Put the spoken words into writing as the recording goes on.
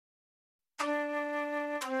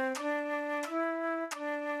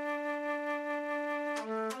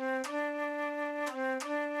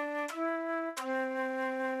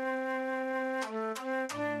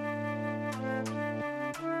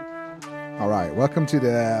All right, welcome to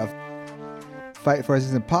the Fight for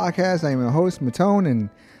Assistance podcast. I am your host, Matone, and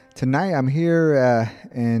tonight I'm here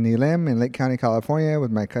in Elem in Lake County, California with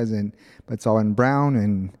my cousin Batsulwin Brown,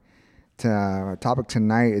 and our topic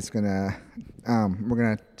tonight is we're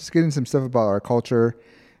gonna just get into some stuff about our culture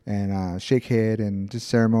and shake head and just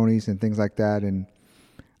ceremonies and things like that, and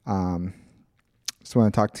just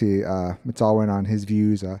want to talk to Batsulwin on his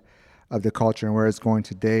views of the culture and where it's going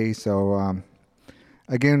today. So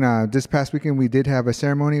again, this past weekend we did have a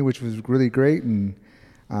ceremony which was really great, and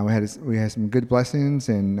we had some good blessings,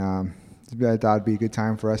 and I thought it'd be a good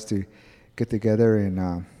time for us to get together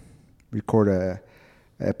and record a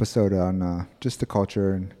episode on just the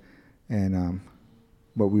culture and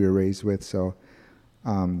what we were raised with. So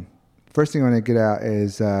first thing I want to get at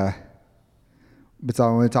is what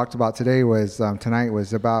we talked about today was tonight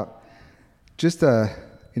was about just our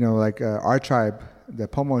tribe, the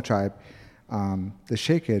Pomo tribe, the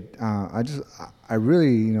shakehead. I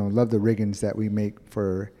really love the riggings that we make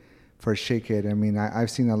for shakehead. I mean,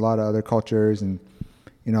 I've seen a lot of other cultures, and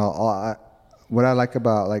what I like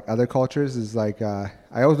about like other cultures is like I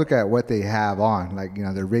always look at what they have on, like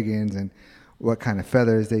their riggings and what kind of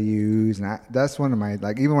feathers they use, and that's one of my,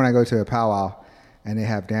 like, even when I go to a powwow and they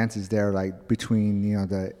have dances there, like between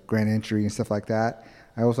the grand entry and stuff like that,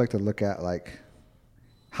 I always like to look at like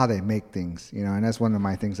how they make things, and that's one of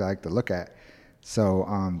my things I like to look at.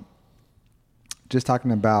 So just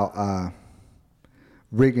talking about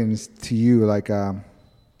riggings to you, like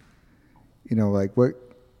like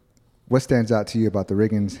what stands out to you about the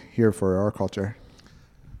riggings here for our culture?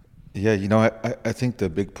 Yeah, I think the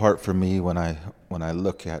big part for me when I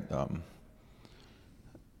look at the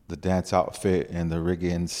dance outfit and the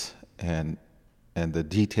riggings and the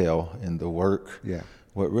detail in the work,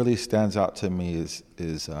 what really stands out to me is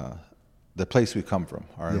the place we come from,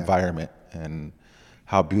 our environment, and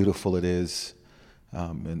how beautiful it is.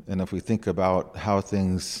 And if we think about how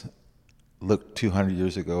things looked 200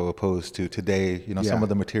 years ago opposed to today, some of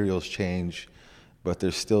the materials change, but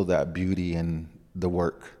there's still that beauty in the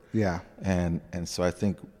work. Yeah. And so I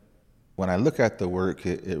think when I look at the work,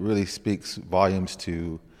 it really speaks volumes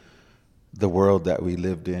to the world that we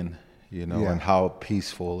lived in, and how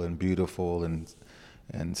peaceful and beautiful and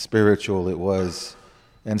spiritual it was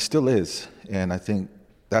and still is. And I think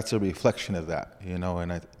that's a reflection of that,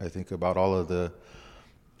 and I think about all of the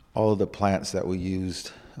plants that we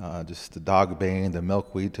used, just the dog bane, the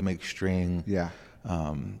milkweed to make string,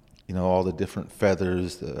 all the different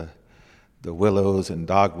feathers, the willows and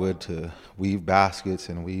dogwood to weave baskets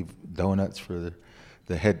and weave donuts for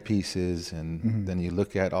the headpieces, and then you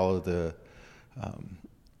look at all of the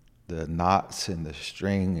knots and the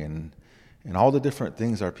string and all the different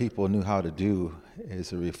things our people knew how to do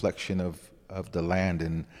is a reflection of the land.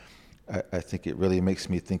 And I think it really makes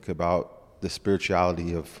me think about the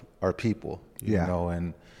spirituality of our people, you know.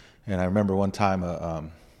 And I remember one time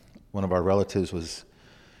one of our relatives was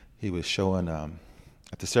showing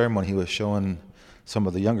at the ceremony, he was showing some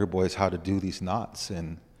of the younger boys how to do these knots,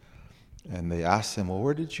 and they asked him, well,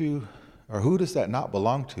 who does that knot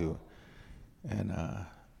belong to?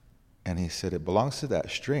 And he said, it belongs to that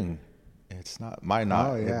string. It's not my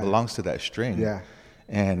knot. It belongs to that string. Yeah.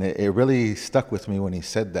 And it really stuck with me when he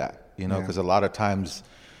said that, because a lot of times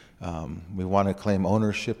we want to claim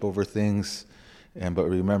ownership over things, but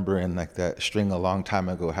remembering like that string a long time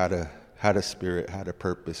ago had a spirit, had a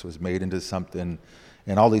purpose, was made into something,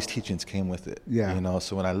 and all these teachings came with it. Yeah.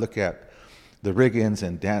 So when I look at the riggings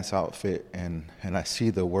and dance outfit and I see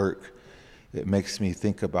the work, it makes me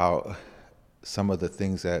think about some of the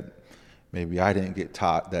things that maybe I didn't get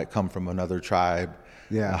taught that come from another tribe,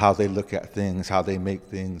 how they look at things, how they make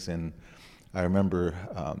things. And I remember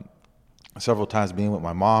several times being with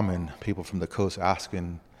my mom and people from the coast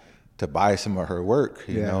asking to buy some of her work,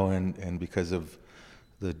 you know, and because of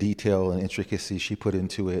the detail and intricacy she put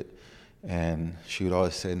into it. And she would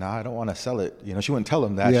always say, no, I don't want to sell it. She wouldn't tell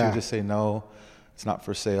them that. She would just say, no, it's not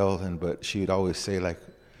for sale. But she would always say, like,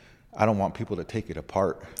 I don't want people to take it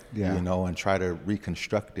apart, and try to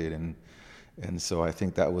reconstruct it. And so I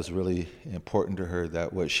think that was really important to her,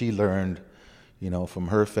 that what she learned, from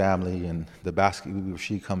her family and the basket where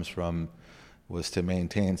she comes from was to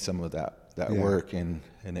maintain some of that work. And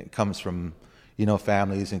it comes from,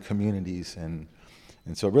 families and communities. And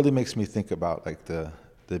so it really makes me think about like the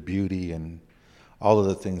beauty and all of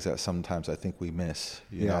the things that sometimes I think we miss,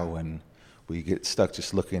 you know, when we get stuck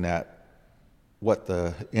just looking at what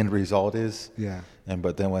the end result is.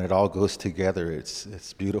 But then when it all goes together,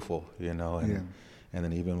 it's beautiful, And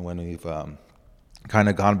then even when we've kind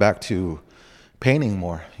of gone back to painting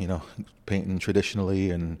more, painting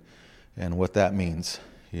traditionally and what that means,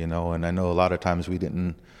 you know. And I know a lot of times we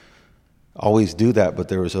didn't always do that, but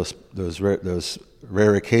there was those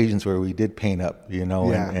rare occasions where we did paint up, you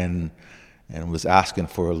know, and was asking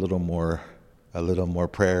for a little more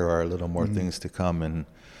prayer or a little more things to come, and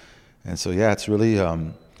so it's really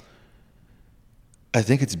I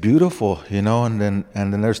think it's beautiful, you know, and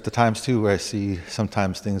then there's the times too where I see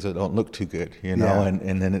sometimes things that don't look too good, you know,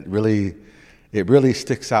 and then it really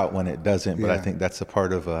sticks out when it doesn't. But I think that's a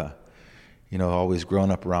part of you know, always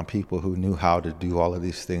growing up around people who knew how to do all of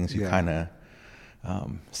these things. You kind of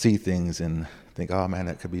see things and think, oh man,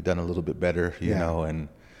 that could be done a little bit better, you know, and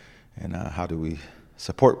how do we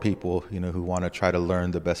support people, you know, who want to try to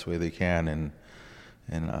learn the best way they can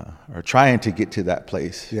and are trying to get to that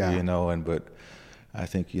place, you know. But I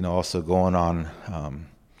think, you know, also going on,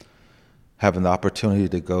 having the opportunity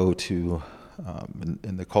to go to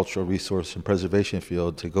in the cultural resource and preservation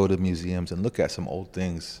field, to go to museums and look at some old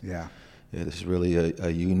things. It is really a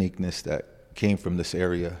uniqueness that came from this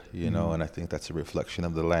area, you know, and I think that's a reflection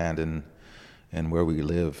of the land and where we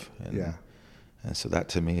live. And so that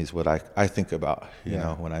to me is what I think about, you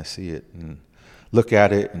know, when I see it and look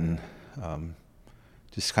at it and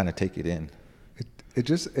just kind of take it in.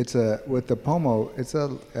 It's with the Pomo, it's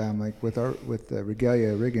like with the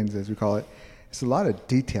Regalia riggins, as we call it, it's a lot of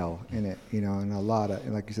detail in it, you know, and a lot of,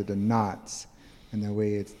 like you said, the knots and the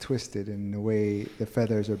way it's twisted and the way the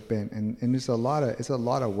feathers are bent, and it's a lot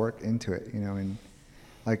of work into it, you know. And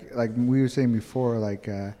like we were saying before, like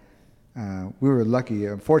we were lucky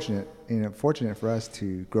and fortunate for us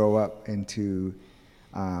to grow up into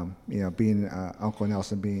you know, being Uncle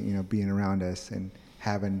Nelson being around us and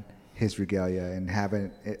having his regalia and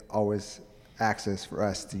having it always access for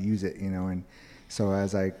us to use it, you know. And so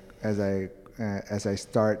as I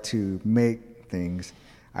start to make things,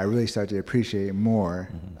 I really start to appreciate more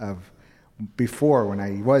of before when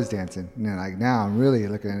I was dancing. And then like now I'm really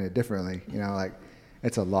looking at it differently, you know, like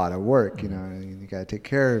it's a lot of work, you know, and you got to take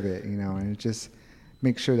care of it, you know, and it just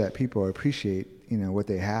makes sure that people appreciate, you know, what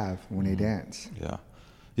they have when they dance.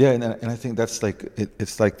 Yeah, and I think that's like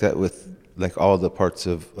it's like that with like all the parts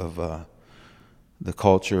of the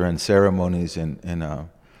culture and ceremonies and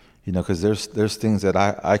you know, because there's things that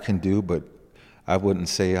I can do, but I wouldn't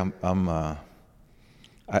say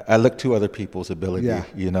I look to other people's ability,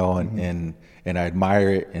 you know, and I admire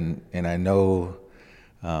it, and I know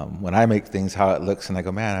when I make things how it looks, and I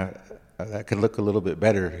go, man, that could look a little bit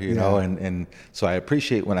better, you know, and so I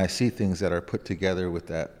appreciate when I see things that are put together with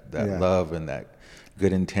that love and that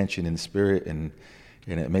good intention and spirit, and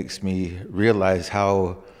it makes me realize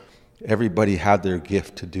how everybody had their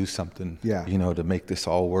gift to do something, you know, to make this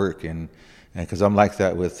all work, and because I'm like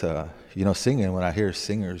that with you know, singing. When I hear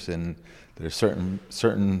singers, and there's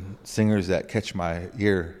certain singers that catch my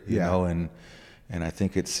ear, you know, and I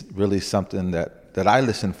think it's really something that I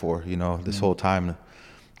listen for, you know, this whole time,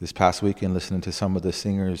 this past weekend, listening to some of the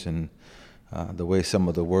singers and the way some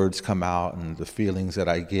of the words come out and the feelings that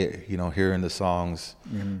I get, you know, hearing the songs.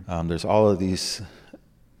 There's all of these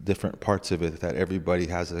different parts of it that everybody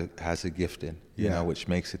has a gift in, you know, which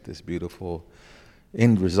makes it this beautiful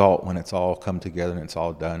end result when it's all come together and it's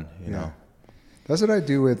all done, you know. That's what I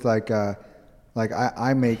do with like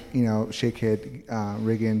I make, you know, shakehead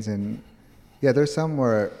riggins, and there's some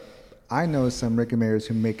where I know some riggin makers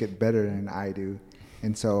who make it better than I do,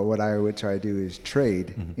 and so what I would try to do is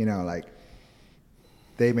trade, you know, like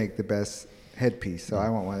they make the best headpiece, so I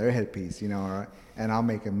want one of their headpiece, you know, and I'll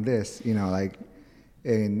make them this, you know, like,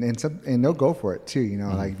 and they'll go for it too, you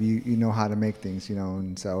know, like you know how to make things, you know,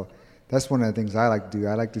 and so that's one of the things I like to do.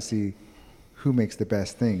 I like to see who makes the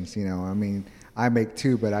best things, you know. I mean, I make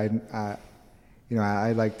too, but you know,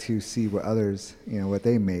 I like to see what others, you know, what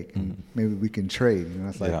they make, and maybe we can trade, you know.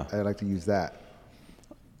 It's like I like to use that.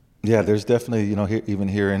 Yeah, there's definitely, you know, even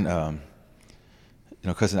here in, you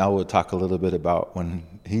know, Cousin Al would talk a little bit about when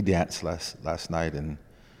he danced last night, and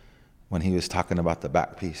when he was talking about the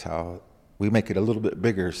back piece, how we make it a little bit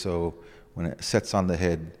bigger, so when it sets on the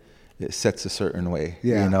head, it sets a certain way,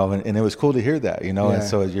 you know, and it was cool to hear that, you know. And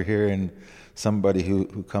so as you're hearing somebody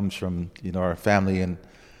who comes from, you know, our family and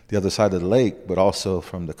the other side of the lake, but also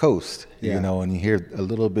from the coast, you know, and you hear a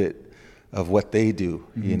little bit of what they do,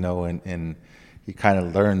 you know, and you kind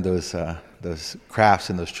of learn those crafts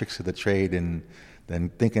and those tricks of the trade, and then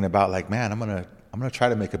thinking about like, man, I'm gonna try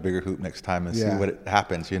to make a bigger hoop next time and see what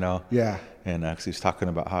happens, you know. And actually, he's talking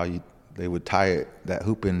about how they would tie that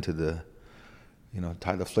hoop into the, you know,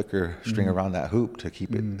 tie the flicker string around that hoop to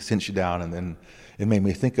keep it cinched down. And then it made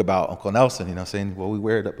me think about Uncle Nelson, you know, saying, well, we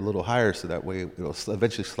wear it up a little higher so that way it'll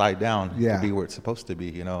eventually slide down to be where it's supposed to be,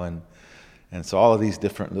 you know. And so all of these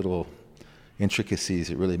different little, intricacies,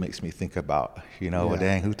 it really makes me think about, well,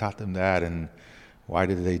 dang, who taught them that, and why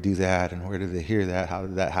did they do that, and where did they hear that, how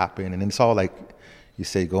did that happen? And it's all like you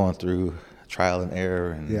say, going through trial and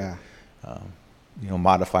error, and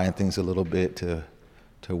modifying things a little bit to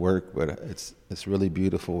work. But it's really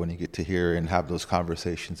beautiful when you get to hear and have those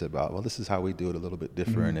conversations about, well, this is how we do it a little bit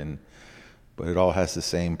different, but it all has the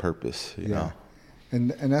same purpose, you know.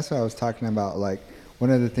 And that's what I was talking about. Like,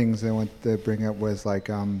 one of the things I want to bring up was like,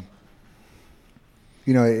 I've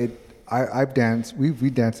danced. We've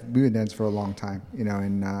been dancing for a long time,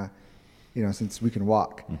 and since we can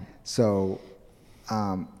walk. So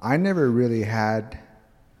I never really had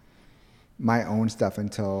my own stuff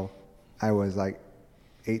until I was like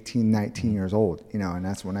 18, 19 years old, and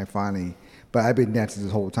that's when I finally. But I've been dancing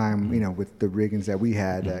this whole time, with the riggings that we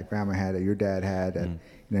had, that Grandma had, that your dad had,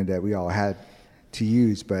 that we all had to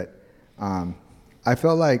use. But I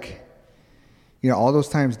felt like, all those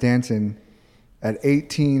times dancing at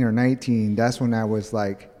 18 or 19, that's when I was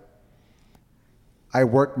like, I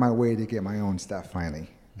worked my way to get my own stuff finally.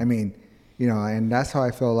 I mean, and that's how I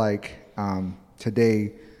feel like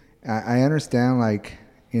today. I understand, like,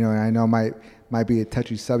 and I know might be a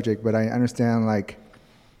touchy subject, but I understand, like,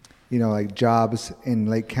 like jobs in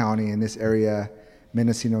Lake County, in this area,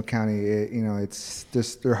 Mendocino County, it's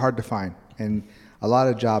just, they're hard to find. And a lot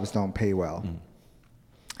of jobs don't pay well.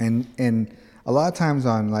 And a lot of times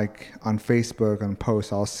on Facebook, on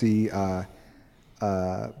posts, I'll see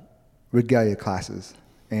Regalia classes.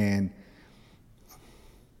 And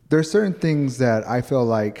there's certain things that I feel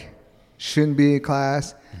like shouldn't be a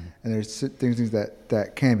class, and there's things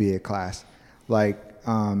that can be a class, like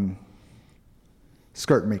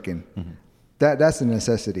skirt making. That's a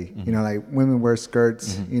necessity. Like women wear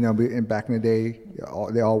skirts. And back in the day,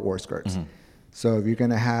 they all wore skirts. So if you're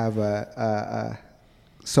gonna have a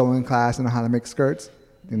sewing class and know how to make skirts,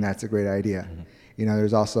 then that's a great idea.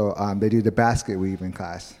 There's also they do the basket weaving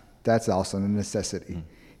class. That's also a necessity.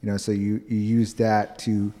 So you use that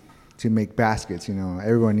to make baskets.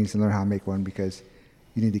 Everyone needs to learn how to make one, because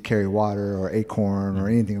you need to carry water or acorn or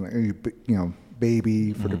anything like,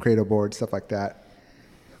 baby for the cradle board, stuff like that.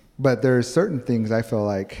 But there's certain things I feel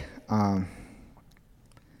like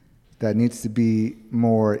that needs to be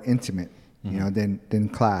more intimate, than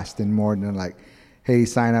class, than more than like, hey,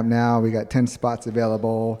 sign up now. We got 10 spots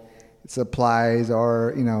available. Supplies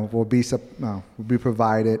are, will be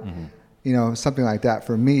provided. Something like that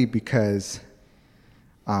for me, because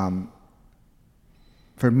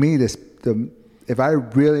for me, if I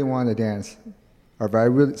really want to dance, or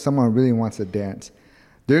if someone really wants to dance,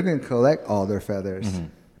 they're going to collect all their feathers,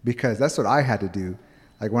 because that's what I had to do.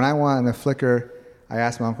 Like, when I wanted a flicker, I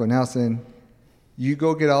asked my Uncle Nelson, you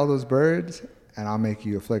go get all those birds and I'll make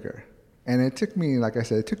you a flicker. And it took me, like I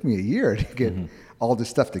said, a year to get all this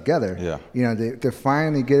stuff together. To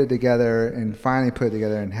finally get it together and finally put it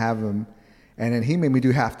together and have them. And then he made me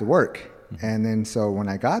do half the work. And then so when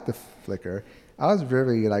I got the flicker, I was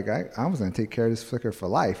really like, I was going to take care of this flicker for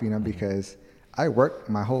life, because I worked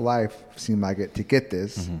my whole life, seemed like it, to get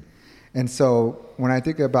this. And so when I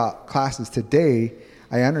think about classes today,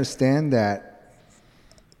 I understand that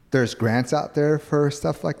there's grants out there for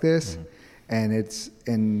stuff like this.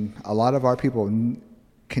 And a lot of our people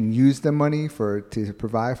can use the money to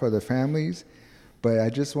provide for their families. But I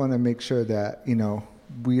just want to make sure that,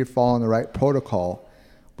 we follow the right protocol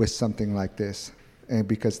with something like this. And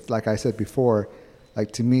because, like I said before,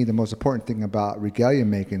 like, to me, the most important thing about regalia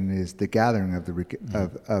making is the gathering of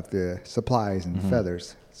the supplies and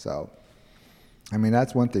feathers. So, I mean,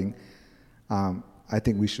 that's one thing I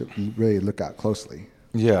think we should really look at closely.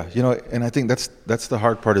 Yeah, and I think that's the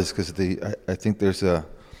hard part, is because I think there's the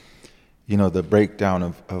breakdown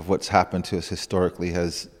of what's happened to us historically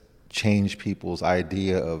has changed people's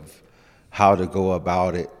idea of how to go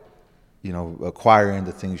about it, acquiring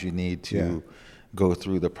the things you need to go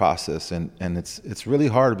through the process. And it's really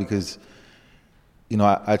hard, because,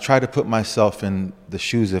 I try to put myself in the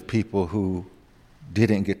shoes of people who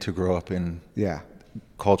didn't get to grow up in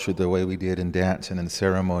culture the way we did, in dance and in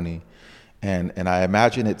ceremony. And I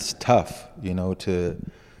imagine it's tough, to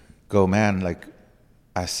go, man, like,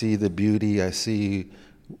 I see the beauty, I see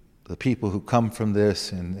the people who come from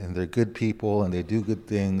this, and they're good people and they do good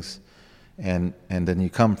things. And then you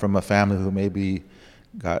come from a family who maybe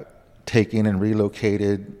got taken and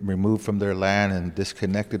relocated, removed from their land and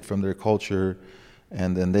disconnected from their culture.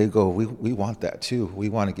 And then they go, we want that too. We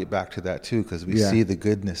want to get back to that too, because we see the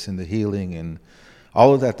goodness and the healing and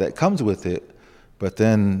all of that comes with it. But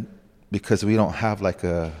then, because we don't have like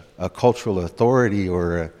a cultural authority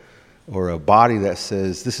or a body that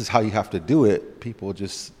says this is how you have to do it, people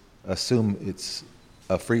just assume it's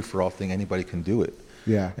a free-for-all thing. Anybody can do it.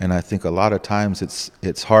 Yeah. And I think a lot of times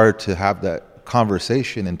it's hard to have that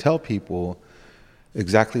conversation and tell people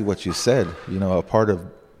exactly what you said. You know, a part of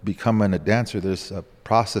becoming a dancer, there's a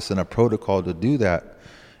process and a protocol to do that.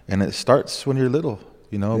 And it starts when you're little,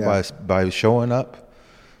 you know, by showing up,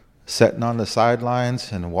 sitting on the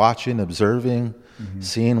sidelines and watching, observing,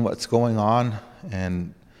 seeing what's going on.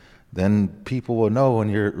 And then people will know when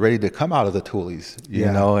you're ready to come out of the toolies, you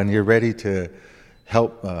know, and you're ready to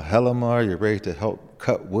help Elem, you're ready to help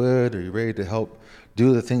cut wood, or you're ready to help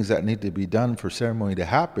do the things that need to be done for ceremony to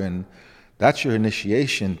happen. That's your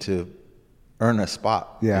initiation to earn a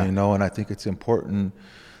spot, you know. And I think it's important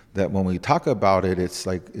that when we talk about it, it's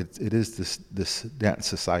like it is this dance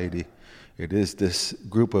society. It is this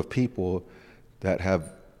group of people that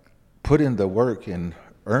have put in the work and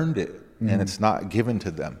earned it, and it's not given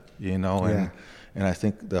to them, you know. And I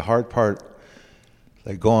think the hard part,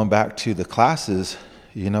 like going back to the classes,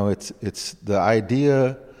 you know, it's the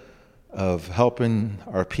idea of helping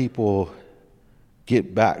our people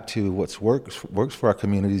get back to what works for our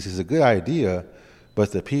communities is a good idea,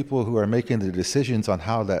 but the people who are making the decisions on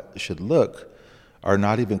how that should look are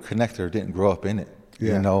not even connected or didn't grow up in it,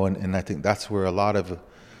 you know. And I think that's where a lot of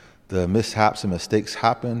the mishaps and mistakes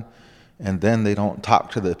happen, and then they don't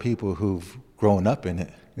talk to the people who've grown up in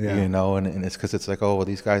it, you know. And it's because it's like, oh, well,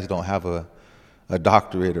 these guys don't have a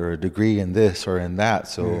doctorate or a degree in this or in that,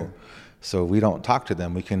 so we don't talk to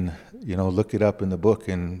them. We can, you know, look it up in the book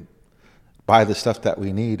and buy the stuff that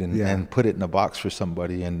we need and put it in a box for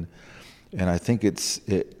somebody. And I think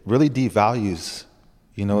it really devalues,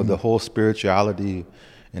 you know, the whole spirituality,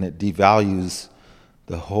 and it devalues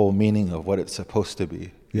the whole meaning of what it's supposed to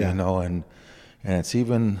be, you know. And it's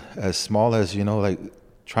even as small as, you know, like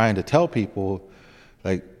trying to tell people,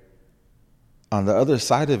 like, on the other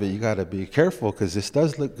side of it, you got to be careful, because this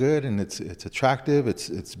does look good and it's attractive,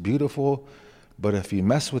 it's beautiful, but if you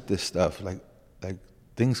mess with this stuff, like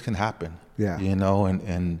things can happen, you know,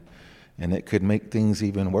 and it could make things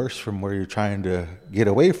even worse from where you're trying to get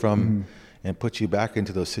away from, and put you back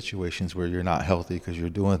into those situations where you're not healthy because you're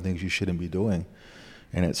doing things you shouldn't be doing.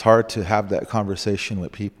 And it's hard to have that conversation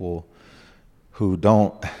with people who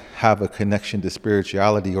don't have a connection to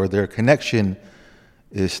spirituality, or their connection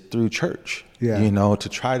is through church, you know, to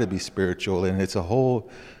try to be spiritual. And it's a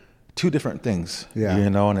whole two different things, you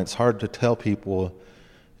know, and it's hard to tell people.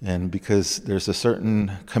 And because there's a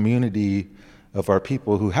certain community of our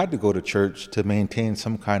people who had to go to church to maintain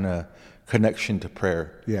some kind of connection to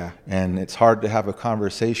prayer. And it's hard to have a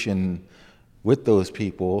conversation with those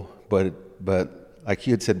people, but like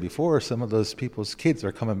you had said before, some of those people's kids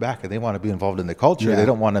are coming back and they want to be involved in the culture. They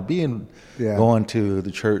don't want to be going to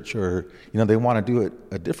the church, or, you know, they want to do it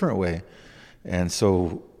a different way. And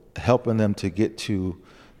so helping them to get to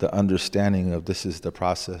the understanding of this is the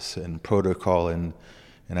process and protocol, and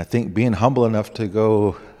I think being humble enough to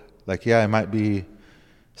go, like, I might be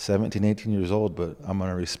 17, 18 years old, but I'm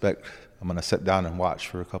going to sit down and watch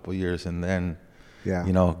for a couple of years, and then,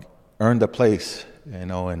 you know, earn the place, you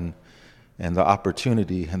know, and the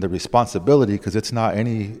opportunity and the responsibility, because it's not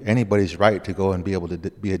anybody's right to go and be able to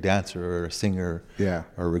be a dancer or a singer or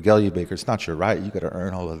a regalia baker. It's not your right. You got to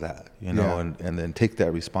earn all of that, you know, and then take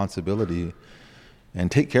that responsibility and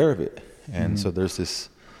take care of it. And so there's this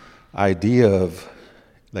idea of,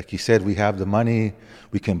 like you said, we have the money,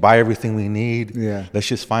 we can buy everything we need. Let's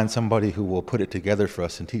just find somebody who will put it together for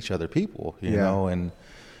us and teach other people, you know. And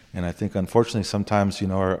I think, unfortunately, sometimes, you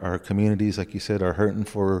know, our communities, like you said, are hurting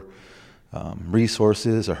for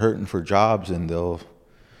resources, are hurting for jobs, and they'll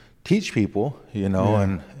teach people, you know,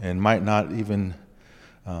 and might not even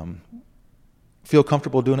feel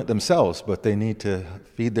comfortable doing it themselves, but they need to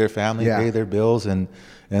feed their family, pay their bills, and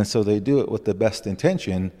so they do it with the best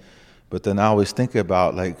intention. But then I always think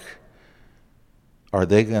about, like, are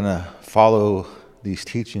they going to follow these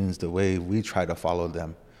teachings the way we try to follow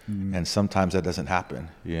them? And sometimes that doesn't happen,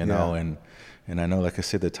 you know. And I know, like I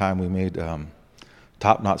said, the time we made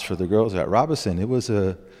top knots for the girls at Robinson, it was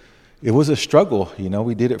a struggle, you know.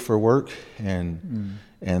 We did it for work, and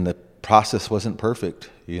the process wasn't perfect,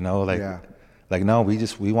 you know. Like no,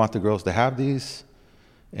 we want the girls to have these,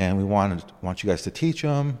 and we want you guys to teach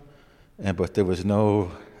them, but there was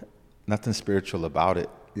nothing spiritual about it,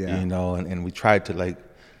 you know. And we tried to, like,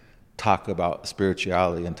 talk about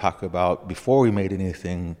spirituality and talk about, before we made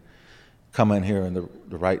anything, come in here in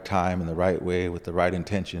the right time, in the right way, with the right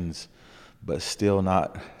intentions, but still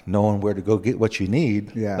not knowing where to go get what you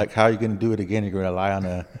need. Like, how are you going to do it again? You're going to rely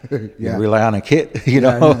on rely on a kit, you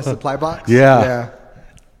know, a supply box.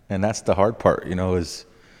 And that's the hard part, you know,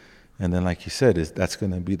 and then, like you said, that's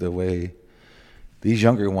going to be the way these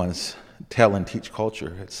younger ones, tell and teach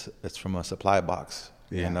culture. It's from a supply box,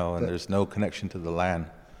 you know, and there's no connection to the land.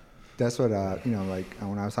 That's what like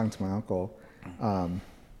when I was talking to my uncle,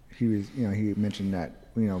 he mentioned that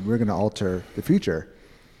we're going to alter the future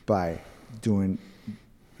by doing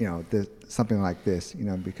something like this,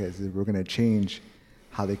 because we're going to change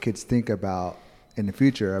how the kids think about in the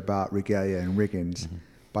future about regalia and riggings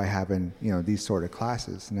by having these sort of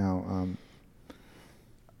classes. Now,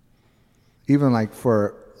 even like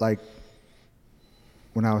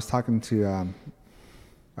when I was talking to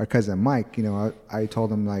our cousin Mike, I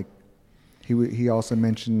told him like he also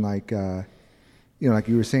mentioned like like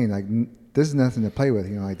you were saying, like this is nothing to play with,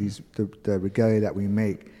 like the regalia that we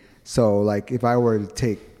make. So like if I were to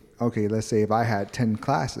take, okay, let's say if I had 10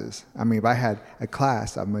 classes, if I had a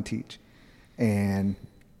class I'm gonna teach, and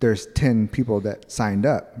there's 10 people that signed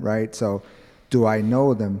up, right? So do I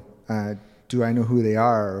know them? Do I know who they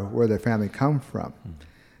are or where their family come from?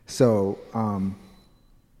 So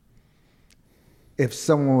if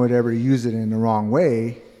someone would ever use it in the wrong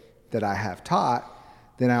way that I have taught,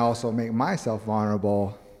 then I also make myself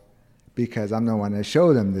vulnerable because I'm the one that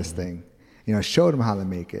showed them this thing, showed them how to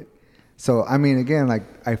make it. So, again, like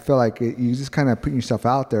I feel like you just kind of putting yourself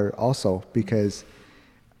out there also, because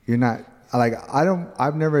you're not like,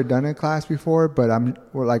 I've never done a class before, but I'm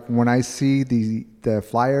like, when I see the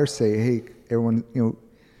flyer say, hey, everyone,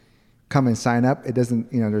 come and sign up, it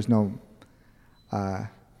doesn't, there's no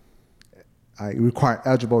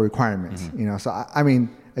eligible requirements, so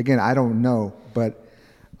again, I don't know, but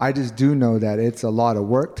I just do know that it's a lot of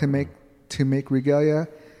work to make regalia.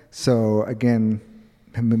 So again,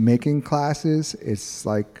 making classes, it's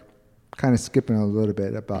like kind of skipping a little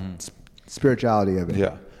bit about spirituality of it.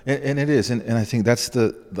 Yeah, and it is, and I think that's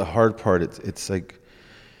the hard part. It's like,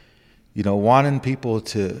 wanting people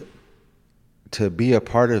to be a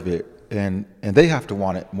part of it, and they have to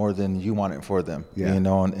want it more than you want it for them. Yeah.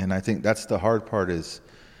 And I think that's the hard part is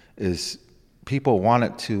people want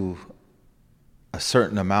it to a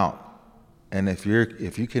certain amount, and if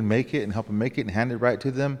you can make it and help them make it and hand it right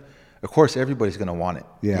to them, of course everybody's going to want it.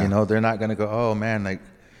 Yeah. They're not going to go, oh man, like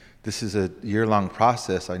this is a year-long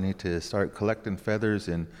process. I need to start collecting feathers,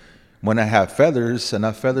 and when I have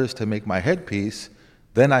enough feathers to make my headpiece,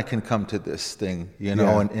 then I can come to this thing,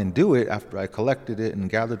 and do it after I collected it and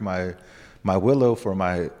gathered my willow for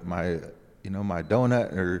my donut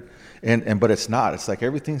but it's not. It's like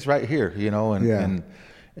everything's right here,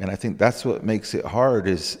 and I think that's what makes it hard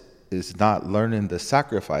is not learning the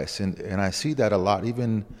sacrifice, and I see that a lot.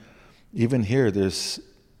 Even here, there's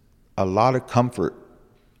a lot of comfort,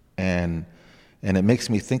 and it makes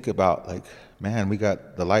me think about like, man, we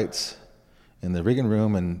got the lights in the rigging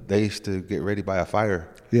room, and they used to get ready by a fire.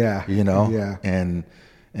 Yeah. Yeah. And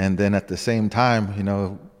then at the same time,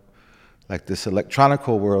 like this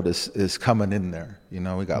electronical world is coming in there.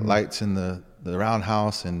 We got lights in the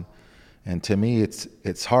roundhouse, and to me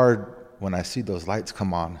it's hard when I see those lights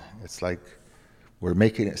come on. It's like we're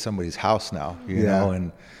making it somebody's house now,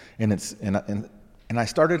 and I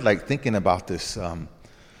started like thinking about this. So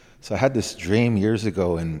I had this dream years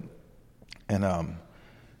ago, and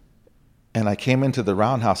I came into the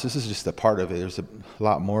roundhouse. This is just a part of it. There's a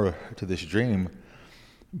lot more to this dream.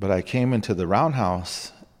 But I came into the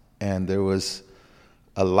roundhouse, and there was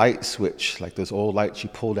a light switch, like those old lights you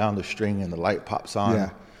pull down the string and the light pops on.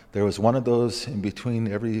 Yeah. There was one of those in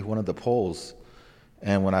between every one of the poles.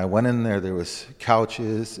 And when I went in there was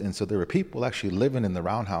couches, and so there were people actually living in the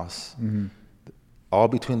roundhouse. Mm-hmm. All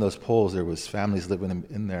between those poles, there was families living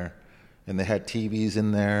in there. And they had TVs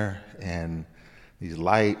in there and these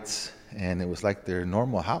lights, and it was like their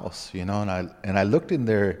normal house, and I looked in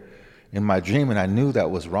there in my dream, and I knew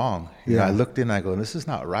that was wrong. I looked in, and I go, this is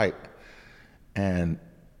not right. And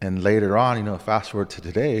later on, fast forward to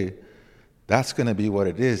today, that's going to be what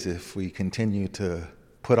it is if we continue to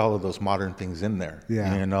put all of those modern things in there.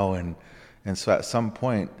 Yeah. And so at some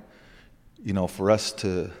point, for us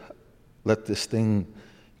to let this thing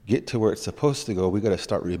get to where it's supposed to go, we got to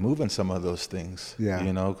start removing some of those things. Yeah.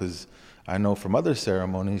 Because I know from other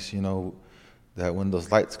ceremonies, that when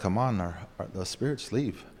those lights come on, the spirits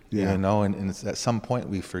leave. Yeah. And it's at some point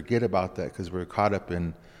we forget about that because we're caught up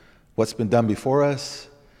in what's been done before us.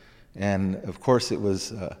 And of course, it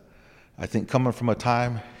was, I think, coming from a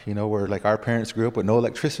time, where like our parents grew up with no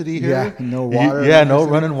electricity here. Yeah, no water. No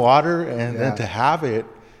running water. And then to have it,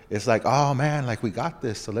 it's like, oh man, like we got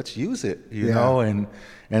this, so let's use it, you know?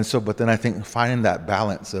 And so, but then I think finding that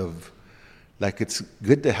balance of, like, it's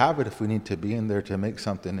good to have it if we need to be in there to make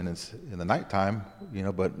something and it's in the nighttime,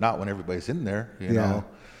 but not when everybody's in there, you know?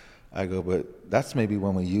 I go, but that's maybe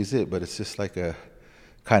when we use it, but it's just like a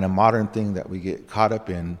kind of modern thing that we get caught up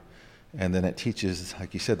in. And then it teaches,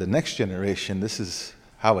 like you said, the next generation, this is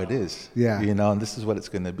how it is, you know, and this is what it's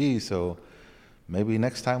going to be. So maybe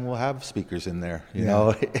next time we'll have speakers in there, you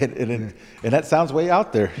know, and that sounds way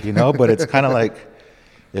out there, you know, but it's kind of like,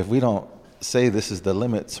 if we don't say this is the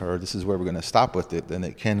limits or this is where we're going to stop with it, then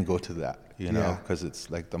it can go to that, you know, because it's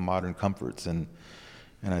like the modern comforts. And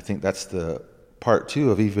I think that's the part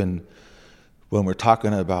too of even when we're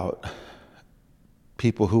talking about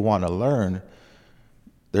people who want to learn,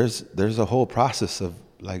 there's a whole process of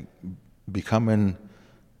like becoming,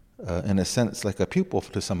 in a sense, like a pupil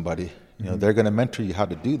to somebody. You know, they're going to mentor you how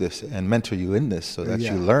to do this and mentor you in this so that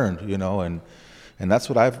you learn, you know, and that's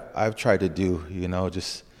what I've tried to do, you know,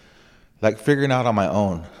 just like figuring out on my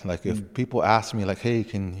own. Like if people ask me like, hey,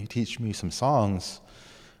 can you teach me some songs?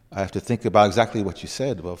 I have to think about exactly what you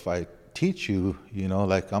said. Well, if I teach you, you know,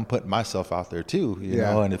 like I'm putting myself out there too, you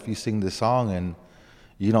know, and if you sing this song and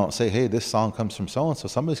you don't say, hey, this song comes from so-and-so,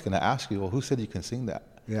 somebody's going to ask you, well, who said you can sing that?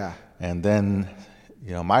 Yeah. And then,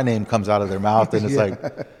 you know, my name comes out of their mouth and it's like,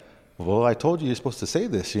 well, I told you you're supposed to say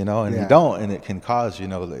this, you know, and you don't. And it can cause, you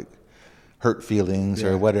know, like hurt feelings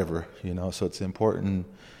or whatever, you know. So it's important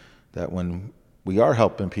that when we are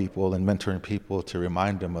helping people and mentoring people to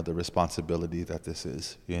remind them of the responsibility that this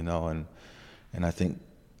is, you know. And I think,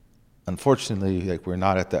 unfortunately, like we're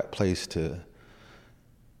not at that place to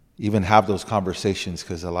even have those conversations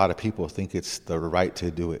because a lot of people think it's the right to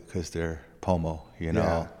do it because they're Pomo, you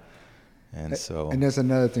know. And so, and there's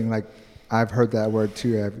another thing, like I've heard that word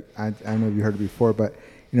too. I know you heard it before, but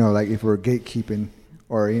you know, like if we're gatekeeping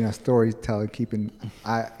or, you know, storytelling, keeping,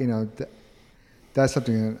 you know, that's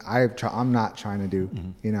something that I'm not trying to do.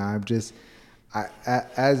 You know,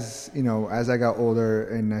 as you know, as I got older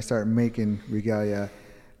and I started making Regalia,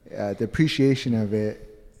 the appreciation of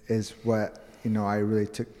it is what, you know, I really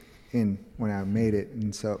took in when I made it,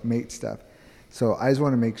 and so made stuff. So I just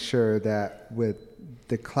want to make sure that with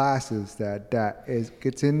the classes that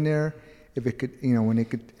gets in there, if it could, you know, when it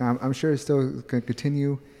could, I'm sure it's still going to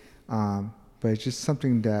continue, but it's just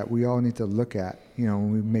something that we all need to look at, you know,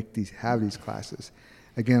 when we have these classes.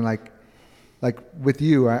 Again, like with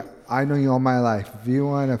you, I know you all my life. If you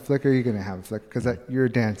want a flicker, you're going to have a flicker because you're a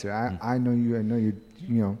dancer. I know you. I know you.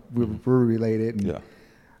 You know, we're related.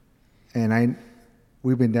 And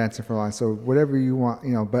we've been dancing for a while. So whatever you want,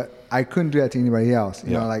 you know. But I couldn't do that to anybody else.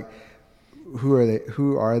 You know, like who are they?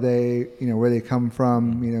 Who are they? You know, where they come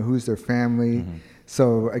from? You know, who's their family?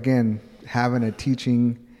 So again, having a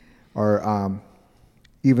teaching, or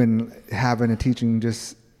even having a teaching,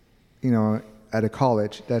 just, you know, at a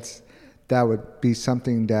college, that would be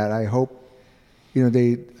something that I hope, you know,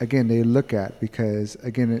 they look at, because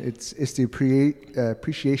again, it's the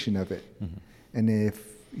appreciation of it. And if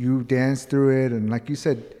you dance through it, and like you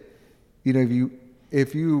said, you know,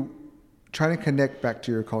 if you try to connect back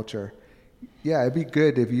to your culture, it'd be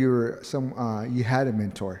good if you were you had a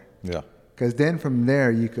mentor. Because then from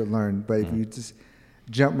there you could learn. But if you just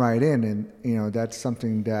jump right in, and you know, that's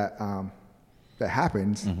something that that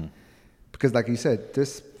happens. Because like you said,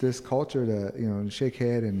 this culture, the shake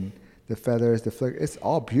head and the feathers, the flicker, it's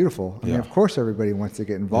all beautiful. I mean, of course everybody wants to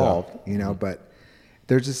get involved, you know, but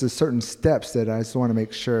there's just a certain steps that I just want to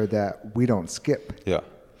make sure that we don't skip.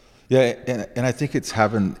 And I think it's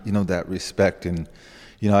having, you know, that respect. And,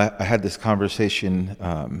 you know, I had this conversation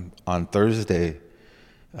on Thursday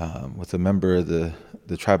with a member of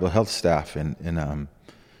the tribal health staff, and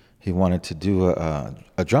he wanted to do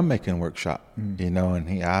a drum making workshop, you know, and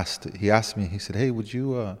he asked me, he said, hey, would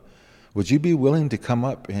you be willing to come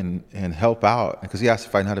up and help out? Because he asked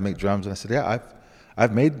if I know how to make drums, and I said, yeah,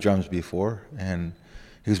 I've made drums before. And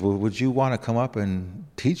he goes, well, would you want to come up and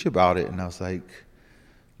teach about it? And I was like,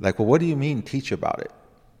 well, what do you mean teach about it?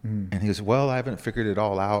 And he goes, well, I haven't figured it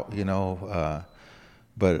all out, you know,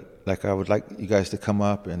 but like I would like you guys to come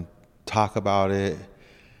up and talk about it.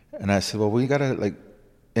 And I said, well, we gotta like.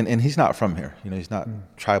 And he's not from here, you know, he's not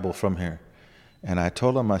tribal from here. And I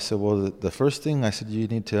told him, I said, well, the first thing I said you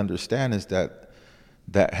need to understand is that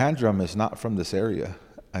hand drum is not from this area.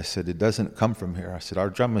 I said, it doesn't come from here. I said, our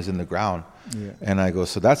drum is in the ground. And I go,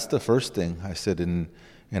 so that's the first thing. I said, and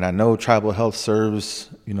I know tribal health serves,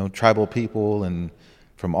 you know, tribal people and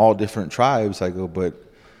from all different tribes. I go,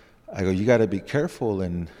 you got to be careful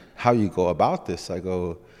in how you go about this. I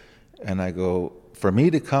go, for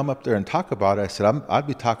me to come up there and talk about it, I said, I'd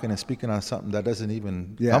be talking and speaking on something that doesn't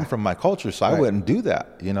even come from my culture, so I wouldn't do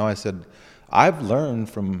that. You know, I said, I've learned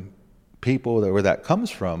from people where that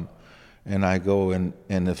comes from, and I go, and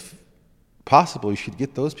if possible, you should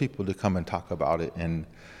get those people to come and talk about it.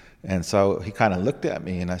 And so he kind of looked at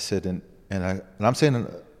me, and I said, and I'm saying,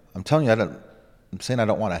 I'm telling you, saying I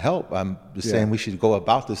don't want to help. I'm just saying we should go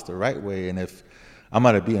about this the right way. And if I'm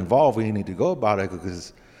going to be involved, we need to go about it,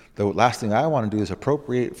 because the last thing I want to do is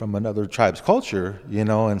appropriate from another tribe's culture,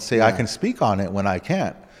 and say I can speak on it when I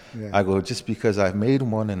can't. I go, just because I've made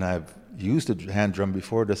one and I've used a hand drum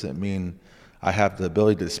before doesn't mean I have the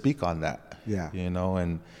ability to speak on that.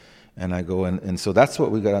 And I go, and so that's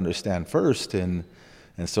what we got to understand first. And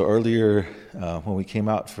so earlier, when we came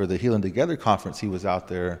out for the Healing Together conference, he was out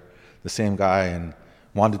there, the same guy, and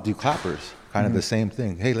wanted to do clappers, kind of the same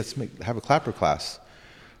thing. Hey, let's have a clapper class.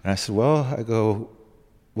 And I said, well,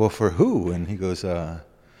 for who? And he goes,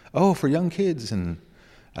 for young kids. And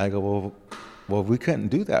I go, well, we couldn't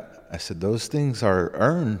do that. I said, those things are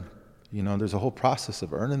earned. There's a whole process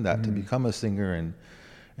of earning that to become a singer.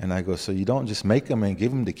 And I go, so you don't just make them and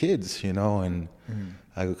give them to kids, and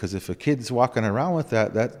I go, because if a kid's walking around with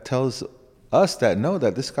that tells us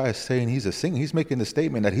that this guy is saying he's a singer. He's making the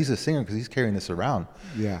statement that he's a singer because he's carrying this around.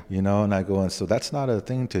 And I go, and so that's not a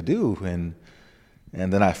thing to do. And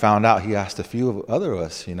then I found out he asked a few of other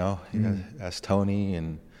us, he asked Tony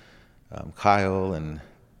and Kyle, and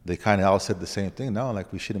they kind of all said the same thing. No,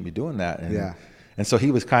 like we shouldn't be doing that. And so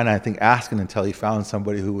he was kind of, I think, asking until he found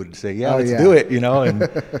somebody who would say, let's do it,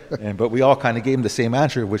 and but we all kind of gave him the same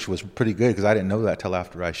answer, which was pretty good, because I didn't know that till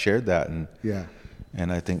after I shared that.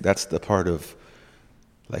 And I think that's the part of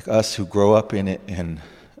like us who grow up in it and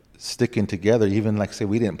sticking together, even like say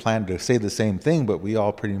we didn't plan to say the same thing, but we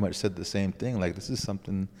all pretty much said the same thing. Like, this is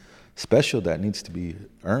something special that needs to be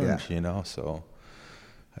earned, So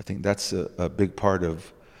I think that's a big part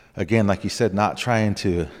of, again, like you said, not trying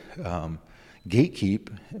to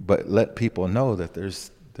gatekeep, but let people know that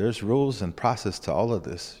there's rules and process to all of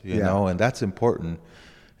this, and that's important.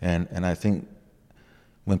 And I think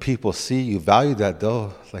when people see you value that,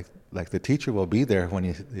 they'll like the teacher will be there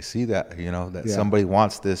when they see that, that somebody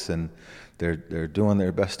wants this and they're doing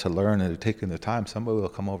their best to learn and they're taking the time. Somebody will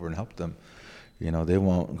come over and help them. They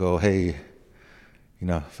won't go, hey,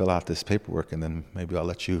 fill out this paperwork and then maybe I'll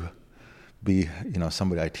let you be,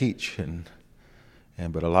 somebody I teach.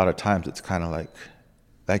 But a lot of times it's kind of like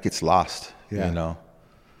that gets lost,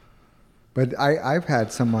 But I've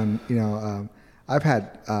had someone, I've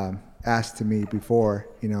had asked to me before,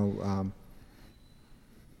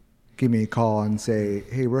 give me a call and say,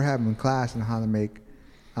 hey, we're having a class on how to make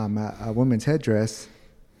a women's headdress.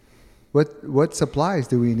 What supplies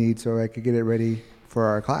do we need so I could get it ready for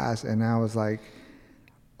our class? And I was like,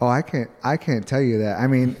 oh, I can't tell you that. I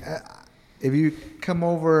mean, if you come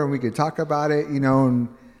over and we could talk about it,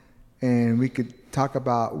 and we could talk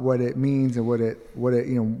about what it means and what it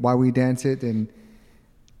why we dance it, then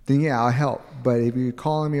yeah, I'll help. But if you're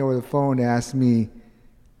calling me over the phone to ask me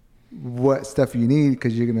what stuff you need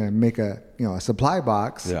because you're gonna make a supply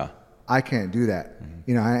box, I can't do that.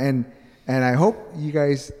 And I hope you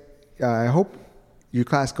guys, I hope your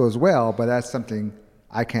class goes well, but that's something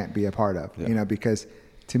I can't be a part of, because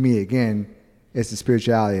to me, again, it's the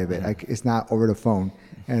spirituality of it. Like, it's not over the phone.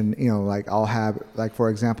 And like I'll have, like, for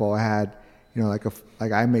example, I had like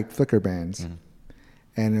I make flicker bands,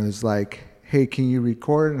 and it was like, hey, can you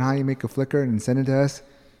record on how you make a flicker and send it to us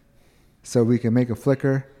so we can make a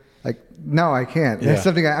flicker? Like, no, I can't. That's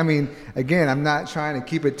something I mean, again, I'm not trying to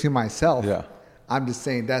keep it to myself. I'm just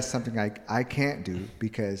saying that's something I can't do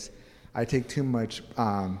because I take too much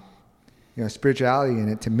spirituality in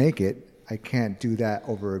it to make it. I can't do that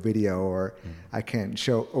over a video, or I can't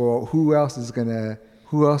show, or who else is gonna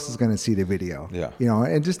see the video?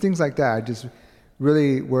 And just things like that. I just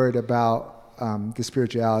really worried about the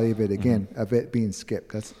spirituality of it again, of it being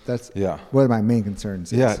skipped. That's one of my main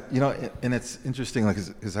concerns. And it's interesting, like,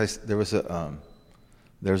 because there was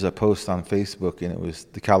a post on Facebook, and it was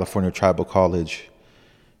the California Tribal College,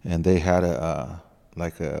 and they had a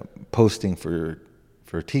posting for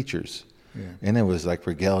teachers. And it was like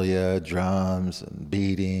regalia, drums, and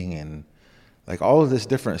beading, and like all of this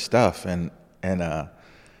different stuff. And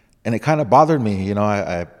it kind of bothered me.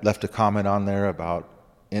 I left a comment on there about,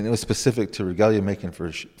 and it was specific to regalia making for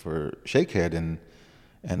Shakehead,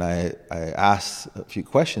 and I asked a few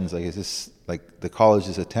questions, like, is this like the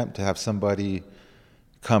college's attempt to have somebody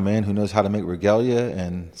come in who knows how to make regalia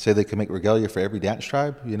and say they can make regalia for every dance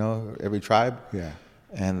tribe, every tribe?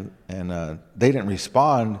 And they didn't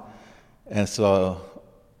respond. And so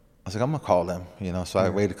I was like, I'm gonna call them, So I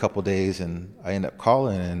waited a couple of days, and I ended up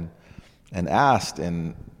calling and asked,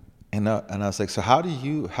 and I was like, so how do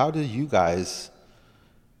you guys,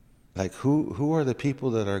 like, who are the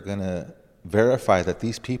people that are gonna verify that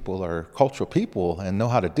these people are cultural people and know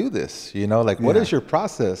how to do this? What is your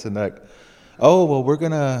process? And like, oh, well,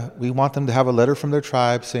 we want them to have a letter from their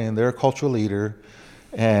tribe saying they're a cultural leader,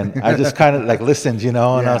 And I just kind of like listened, and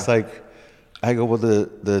I was like, I go, well,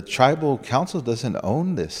 the tribal council doesn't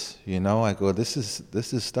own this, I go, this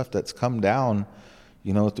is stuff that's come down,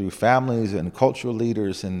 through families and cultural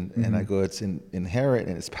leaders, and I go, it's inherent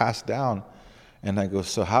and it's passed down. And I go,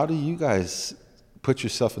 so how do you guys put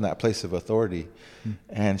yourself in that place of authority?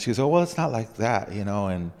 And she goes, oh, well, it's not like that,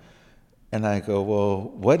 and I go, well,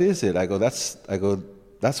 what is it? I go, that's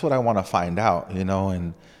what I want to find out,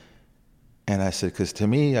 and I said, because to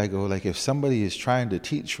me, I go, like, if somebody is trying to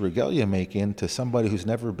teach regalia making to somebody who's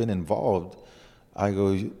never been involved, I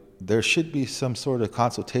go, there should be some sort of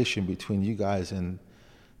consultation between you guys and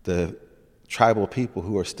the tribal people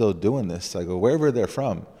who are still doing this. I go, wherever they're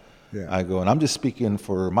from. Yeah. I go, and I'm just speaking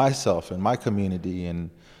for myself and my community, and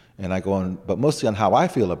I go, but mostly on how I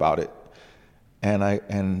feel about it.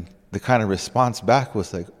 And the kind of response back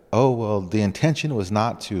was like, oh, well, the intention was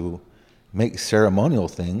not to make ceremonial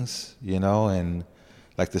things, and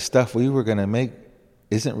like the stuff we were going to make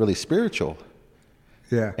isn't really spiritual.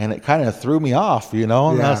 Yeah. And it kind of threw me off, and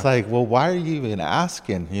I was like, well, why are you even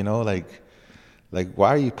asking, like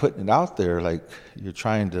why are you putting it out there? Like you're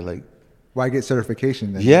trying to like, why get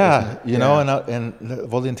certification then? Yeah. And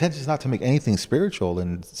well, the intention is not to make anything spiritual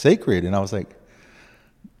and sacred. And I was like,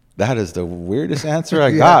 that is the weirdest answer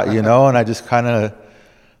I got, and I just kind of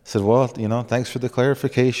said, well, thanks for the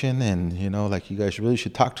clarification, and like you guys really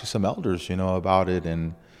should talk to some elders, about it,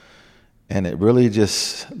 and it really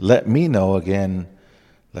just let me know again,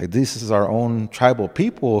 like this is our own tribal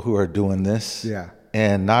people who are doing this,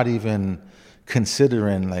 and not even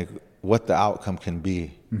considering like what the outcome can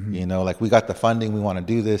be, like we got the funding, we want to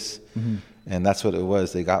do this, and that's what it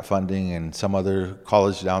was. They got funding, and some other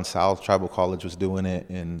college down south, tribal college, was doing it,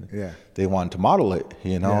 and they wanted to model it,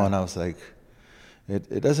 and I was like,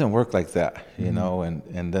 It doesn't work like that,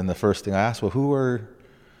 and then the first thing I asked, well,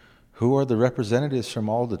 who are the representatives from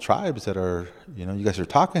all the tribes that are, you guys are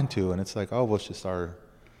talking to? And it's like, oh, well, it's just our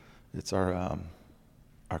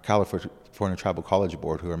California Tribal College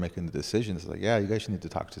Board who are making the decisions. It's like, yeah, you guys need to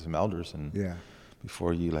talk to some elders and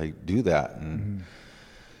before you like do that. And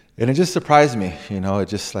it just surprised me, it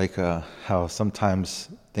just like how sometimes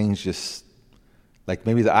things just like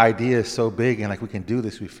maybe the idea is so big and like we can do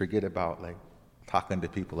this, we forget about like talking to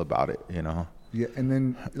people about it, Yeah, and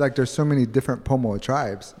then like there's so many different Pomo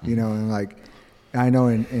tribes, and like I know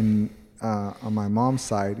in on my mom's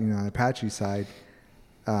side, on the Apache side,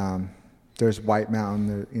 there's White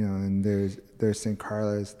Mountain, and there's St.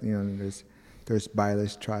 Carlos, and there's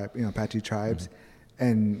Bailish tribe, Apache tribes,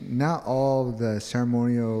 and not all the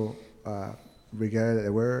ceremonial regalia that they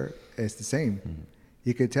wear is the same.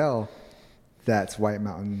 You could tell that's White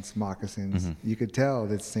Mountain's moccasins. You could tell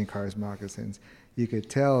that's St. Carlos moccasins. You could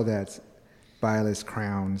tell that's Bailish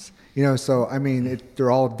crowns. So I mean,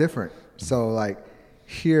 they're all different. So like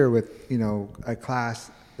here with a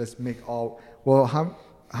class, let's make all. Well,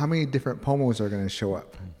 how many different Pomos are going to show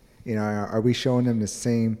up? Are we showing them the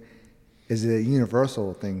same? Is it a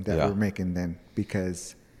universal thing that we're making then?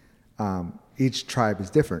 Because each tribe is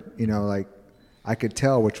different. Like I could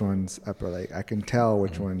tell which one's Upper Lake. I can tell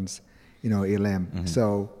which one's Elem.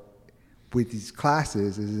 So with these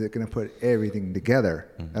classes, is it going to put everything together?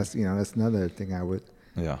 That's that's another thing I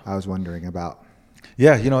was wondering about.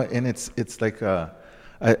 Yeah, and it's like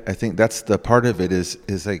I think that's the part of it is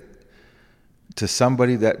like to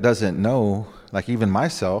somebody that doesn't know, like even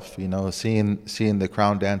myself, seeing the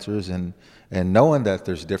crown dancers and knowing that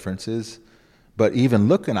there's differences, but even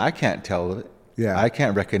looking, I can't tell it. Yeah, I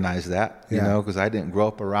can't recognize that, because I didn't grow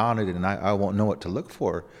up around it, and I won't know what to look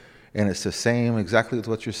for. And it's the same exactly with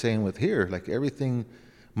what you're saying with here. Like everything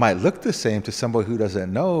might look the same to somebody who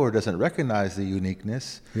doesn't know or doesn't recognize the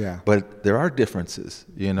uniqueness. Yeah. But there are differences,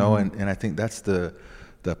 and I think that's the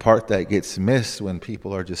part that gets missed when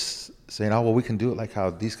people are just saying, oh, well, we can do it like how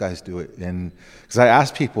these guys do it. And because I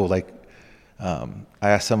asked people, like, I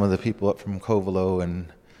asked some of the people up from Covelo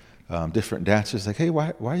and different dancers, like, hey,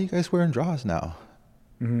 why are you guys wearing draws now?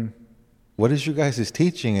 What is your guys'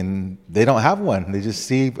 teaching? And they don't have one. They just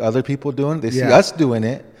see other people doing it. They see us doing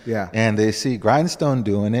it. Yeah. And they see Grindstone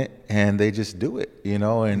doing it, and they just do it,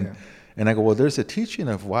 And I go, well, there's a teaching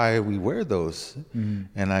of why we wear those.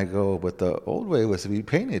 And I go, but the old way was to be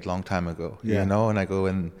painted a long time ago, And I go,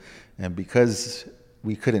 and because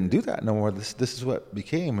we couldn't do that no more, this is what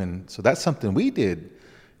became. And so that's something we did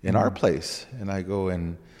in our place. And I go,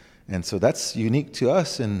 and so that's unique to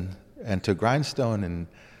us and to Grindstone. And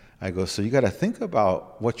I go, so you got to think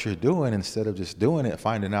about what you're doing instead of just doing it,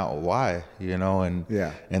 finding out why, and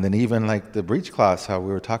then even like the breech class, how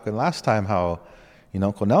we were talking last time, how,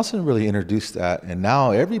 Uncle Nelson really introduced that, and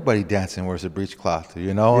now everybody dancing wears a breech cloth,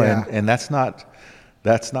 and that's not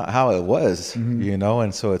that's not how it was, you know?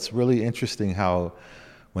 And so it's really interesting how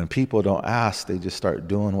when people don't ask, they just start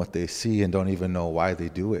doing what they see and don't even know why they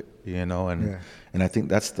do it, you know? And I think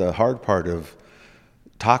that's the hard part of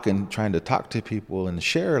trying to talk to people and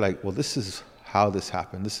share, like, well, this is how this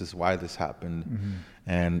happened. This is why this happened.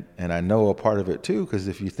 And I know a part of it too, because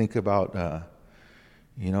if you think about,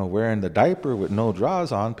 you know, wearing the diaper with no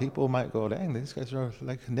drawers on, people might go, dang, these guys are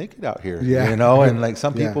like naked out here, you know, and like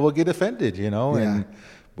some people will get offended, you know,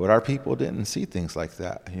 but our people didn't see things like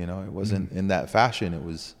that, you know, it wasn't in that fashion. It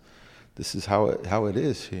was, this is how it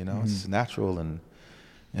is, you know, it's natural.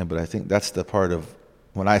 But I think that's the part of,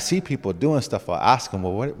 when I see people doing stuff, I'll ask them,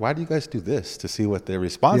 well, why do you guys do this, to see what their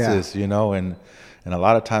response is, you know, and a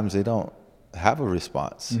lot of times they don't have a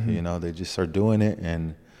response, you know, they just are doing it.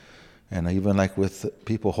 And even like with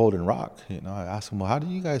people holding rock, you know, I ask them, well, how do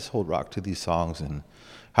you guys hold rock to these songs? And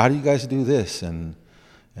how do you guys do this? And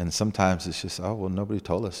sometimes it's just, oh, well, nobody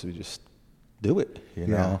told us. We just do it, you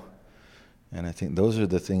know? And I think those are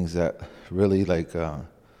the things that really, like,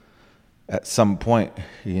 at some point,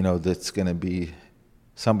 you know, that's going to be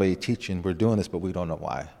somebody teaching, we're doing this, but we don't know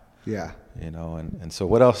why. Yeah. You know, and so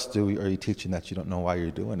what else are you teaching that you don't know why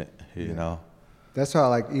you're doing it, you know? That's how,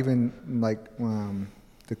 like, even, like,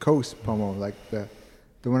 the coast Pomo, like the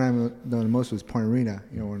one I know the most was Point Arena,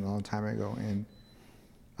 you know, a long time ago, and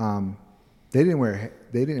they didn't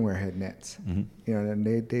wear head nets, you know, and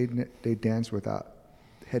they danced without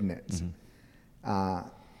head nets,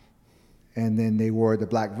 and then they wore the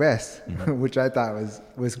black vest, which I thought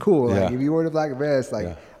was cool. Like, if you wore the black vest,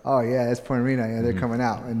 like, oh yeah, that's Point Arena, yeah, they're coming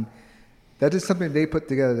out, and that is something they put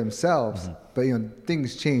together themselves. But you know,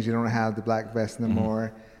 things change. They don't have the black vest no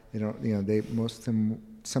more. They don't, you know, most of them.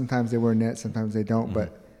 Sometimes they wear nets, sometimes they don't,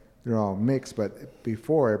 but they're all mixed. But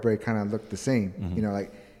before, everybody kind of looked the same, you know,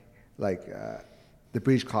 like the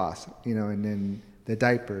breechcloths, you know, and then the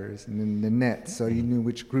diapers, and then the nets, so you knew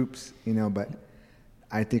which groups, you know. But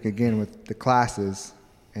I think, again, with the classes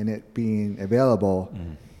and it being available,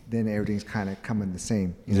 then everything's kind of coming the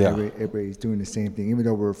same. You know, everybody's doing the same thing, even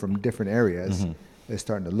though we're from different areas. They're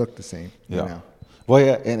starting to look the same. You know? Well,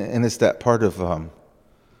 yeah, and it's that part of.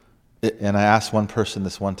 And I asked one person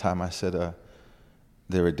this one time. I said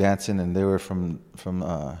they were dancing and they were from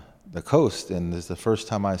the coast, and this is the first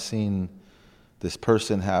time I seen this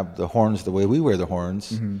person have the horns the way we wear the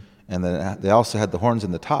horns, and then they also had the horns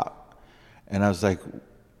in the top. And I was like,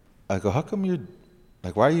 I go, how come you're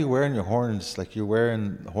like, why are you wearing your horns like you're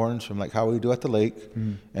wearing horns from like how we do at the lake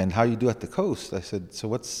and how you do at the coast? I said, so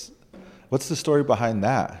what's the story behind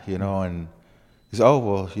that, you know? And he said, oh,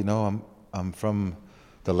 well, you know, I'm from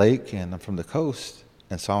the lake and I'm from the coast,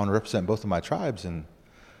 and so I want to represent both of my tribes. And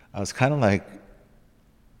I was kind of like,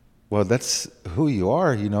 well, that's who you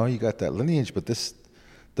are, you know, you got that lineage, but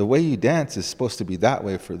the way you dance is supposed to be that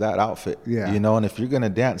way for that outfit, you know. And if you're going to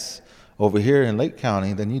dance over here in Lake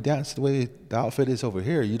County, then you dance the way the outfit is over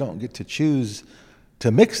here. You don't get to choose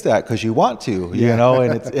to mix that because you want to, you know.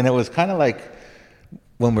 And it was kind of like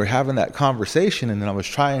when we're having that conversation, and then I was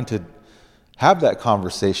trying to have that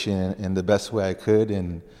conversation in the best way I could,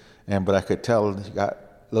 but I could tell he got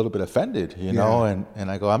a little bit offended, you know,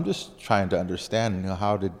 and I go, I'm just trying to understand, you know,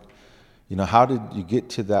 how did you get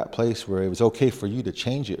to that place where it was okay for you to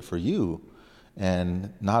change it for you,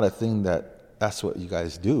 and not a thing that's what you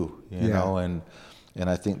guys do, you know, and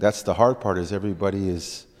I think that's the hard part, is everybody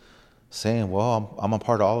is saying, well, I'm a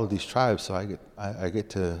part of all of these tribes, so I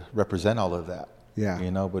get to represent all of that,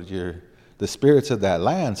 you know, but you're the spirits of that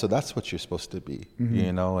land, so that's what you're supposed to be,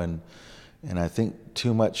 you know, and I think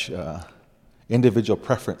too much individual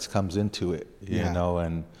preference comes into it, you know,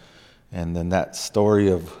 and then that story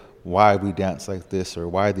of why we dance like this or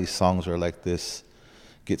why these songs are like this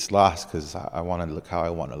gets lost because I want to look how I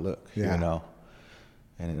want to look, you know,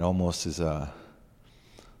 and it almost is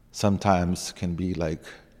sometimes can be like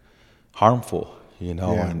harmful, you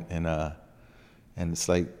know, and it's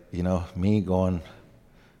like, you know, me going,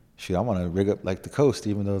 shoot, I want to rig up like the coast,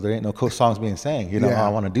 even though there ain't no coast songs being sang. You know, I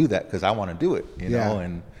want to do that because I want to do it. You know,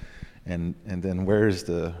 and then where's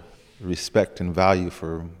the respect and value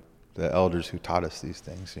for the elders who taught us these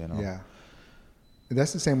things? You know. Yeah,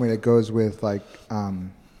 that's the same way that goes with like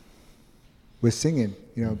with singing.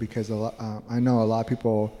 You know, because I know a lot of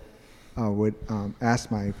people would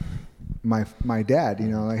ask my dad. You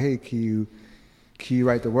know, like, hey, can you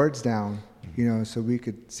write the words down? You know, so we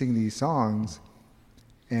could sing these songs.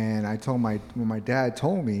 And I told when my dad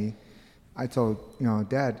told me, I told, you know,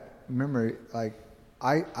 Dad, remember, like,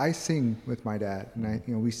 I sing with my dad,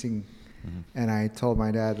 and we sing, and I told my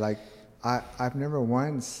dad, like, I've never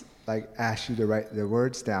once like asked you to write the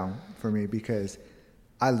words down for me because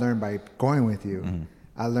I learned by going with you. Mm-hmm.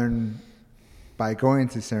 I learned by going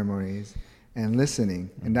to ceremonies and listening.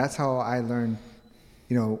 Mm-hmm. And that's how I learned,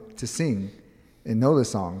 to sing and know the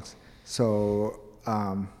songs. So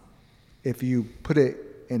if you put it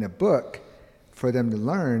in a book for them to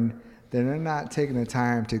learn, then they're not taking the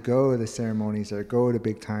time to go to the ceremonies or go to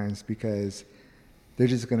big times, because they're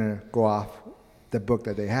just going to go off the book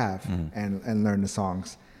that they have and learn the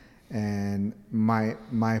songs. And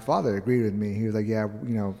my father agreed with me. He was like, yeah,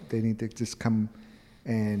 they need to just come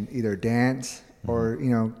and either dance or,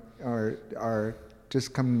 or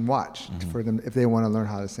just come and watch for them if they want to learn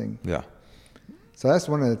how to sing. Yeah. So that's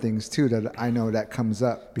one of the things too that I know that comes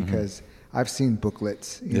up, because I've seen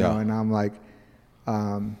booklets, you know, and I'm like,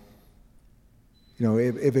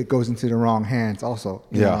 if it goes into the wrong hands also,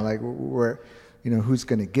 you know, like where, who's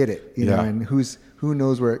going to get it, you know, and who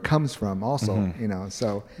knows where it comes from also,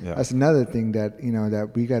 so that's another thing that,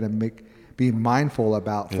 that we got to be mindful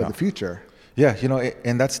about for the future. Yeah.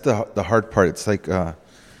 And that's the hard part. It's like,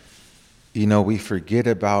 we forget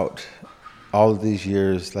about all of these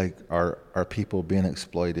years, like our people being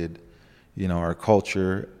exploited, our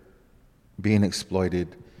culture being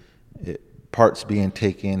exploited, parts being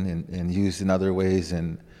taken and used in other ways.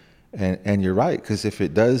 And you're right, because if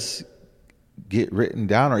it does get written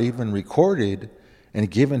down or even recorded and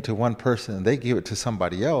given to one person and they give it to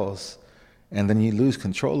somebody else, and then you lose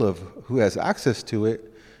control of who has access to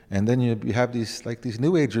it, and then you have these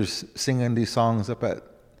new agers singing these songs up at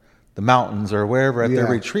the mountains or wherever at their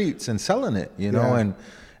retreats and selling it, and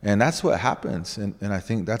that's what happens. And I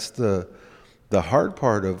think that's the hard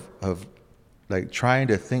part of like trying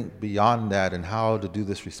to think beyond that and how to do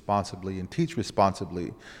this responsibly and teach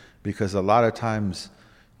responsibly, because a lot of times,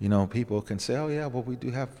 people can say, oh yeah, well, we do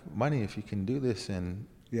have money if you can do this. And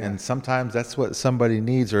sometimes that's what somebody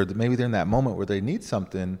needs, or maybe they're in that moment where they need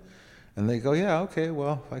something and they go, yeah, okay,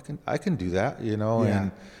 well, I can do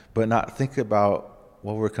that, but not think about,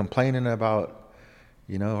 well, we're complaining about,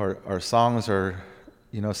 our songs are,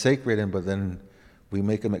 sacred, but then we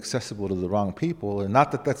make them accessible to the wrong people. And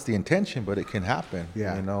not that that's the intention, but it can happen,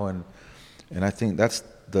 and I think that's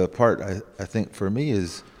the part I think for me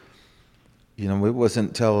is, it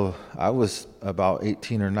wasn't till I was about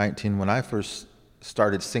 18 or 19 when I first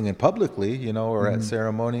started singing publicly, or at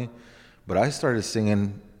ceremony, but I started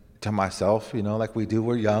singing to myself, like we do.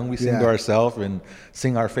 We're young, we sing to ourselves and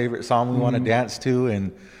sing our favorite song we want to dance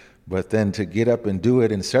to, but then to get up and do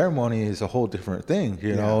it in ceremony is a whole different thing,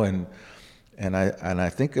 and I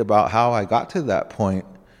think about how I got to that point,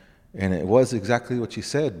 and it was exactly what you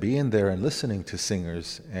said, being there and listening to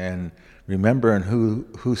singers and remembering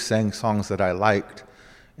who sang songs that I liked,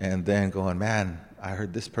 and then going, man, I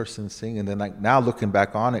heard this person sing, and then like now looking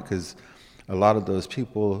back on it, because a lot of those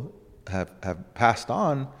people have passed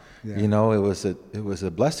on. It was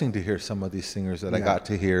a blessing to hear some of these singers that I got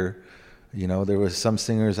to hear. There was some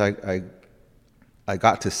singers I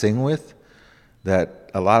got to sing with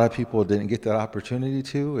that a lot of people didn't get that opportunity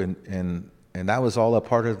to, and that was all a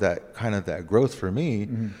part of that kind of that growth for me.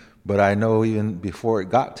 But I know even before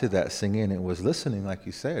it got to that singing, it was listening, like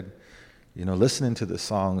you said, listening to the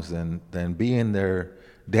songs and then being there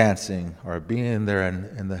dancing or being there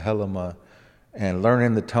in the helema and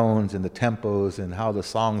learning the tones and the tempos and how the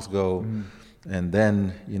songs go, and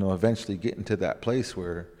then eventually getting to that place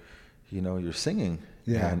where you're singing.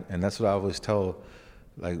 And that's what I always tell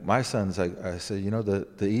like my sons. I say,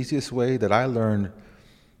 the easiest way that I learned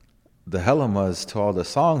the helemas to all the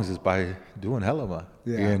songs is by doing helema,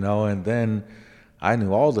 and then I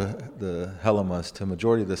knew all the helemas to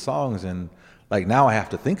majority of the songs, and like now I have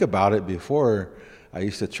to think about it. Before I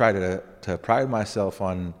used to try to pride myself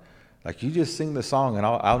on, like, you just sing the song and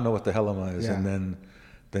I'll know what the helema is. And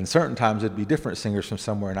then certain times it'd be different singers from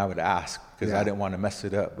somewhere and I would ask, because I didn't want to mess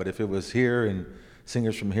it up. But if it was here and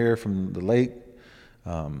singers from here, from the lake,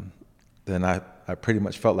 then I pretty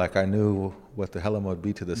much felt like I knew what the helema would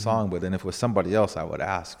be to the song. But then if it was somebody else, I would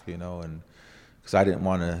ask, and because I didn't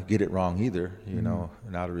want to get it wrong either, and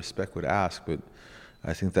out of respect would ask. But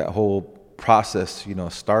I think that whole process,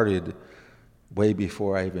 started way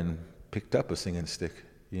before I even picked up a singing stick,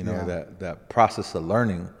 that process of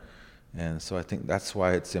learning. And so I think that's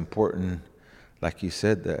why it's important, like you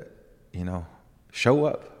said, that, show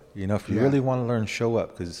up. If you really want to learn, show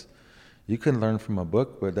up, because you can learn from a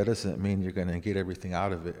book, but that doesn't mean you're going to get everything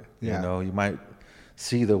out of it. You might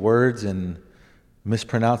see the words and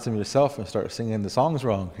mispronounce them yourself and start singing the songs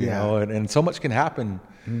wrong, and so much can happen.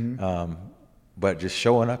 But just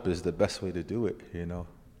showing up is the best way to do it,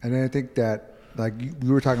 And I think that, like we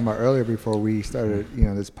were talking about earlier before we started,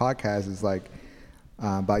 this podcast, is like,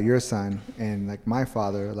 about your son and like my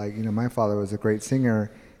father. Like, you know, my father was a great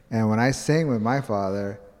singer, and when I sang with my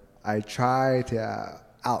father, I tried to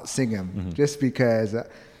out sing him just because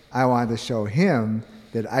I wanted to show him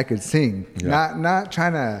that I could sing. Not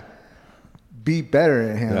trying to be better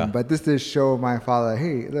than him, but this to show my father,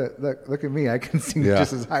 hey, look at me, I can sing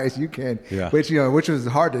just as high as you can. Which was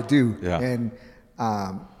hard to do. And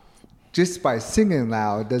just by singing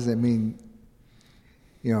loud doesn't mean,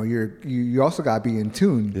 you know, you also got to be in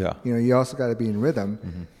tune. You know, you also got to be in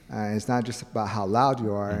rhythm. It's not just about how loud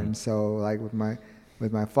you are. And so, like with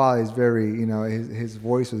my father, he's very, you know, his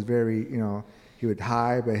voice was very, you know, he would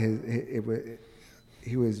high, but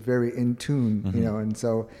he was very in tune, you know. And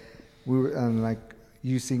so we were like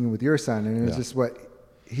you singing with your son, and it was just what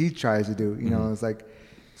he tries to do, you know. It's like,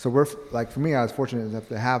 so we're like, for me, I was fortunate enough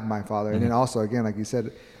to have my father, and then also, again, like you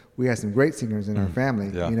said, we had some great singers in our family,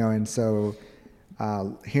 you know. And so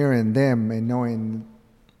hearing them and knowing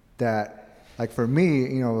that, like for me,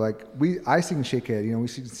 you know, like I sing Shakehead, you know, we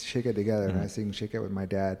sing Shakehead together, and I sing Shakehead with my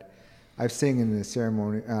dad. I've sing in the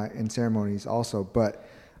ceremonies also, but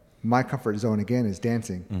my comfort zone again is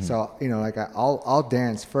dancing. So, you know, like I'll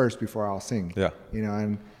dance first before I'll sing. You know,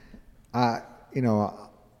 and you know,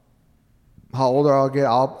 how older I'll get,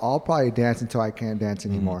 I'll probably dance until I can't dance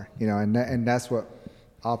anymore. You know, and that's what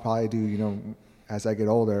I'll probably do. You know, as I get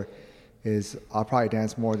older, is I'll probably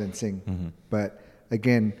dance more than sing. But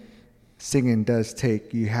again, singing does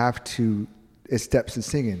take. You have to. It steps to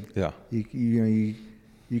singing.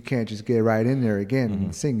 You can't just get right in there again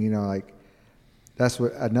and sing. You know, like. That's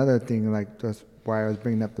what another thing, like that's why I was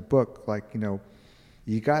bringing up the book. Like, you know,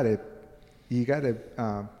 you gotta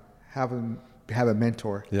have a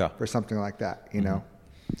mentor for something like that, you know,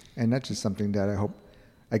 and that's just something that I hope,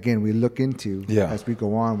 again, we look into as we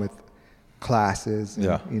go on with classes,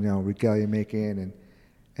 and, you know, regalia making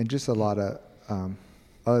and just a lot of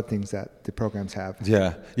other things that the programs have.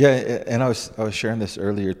 And I was sharing this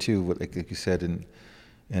earlier too, like you said,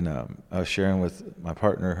 and I was sharing with my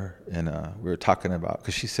partner, and we were talking about,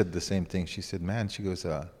 because she said the same thing. She said, "Man," she goes,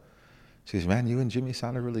 "Man, you and Jimmy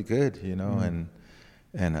sounded really good, you know."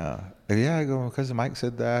 And I go, "My cousin Mike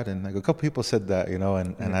said that," and like a couple people said that, you know.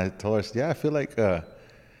 And I told her, I feel like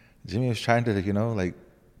Jimmy was trying to, you know, like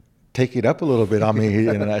take it up a little bit on me.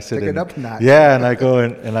 And I said, take it up a notch. And I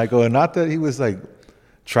go, and not that he was like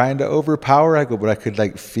trying to overpower. I go, but I could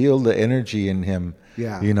like feel the energy in him.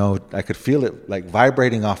 You know, I could feel it like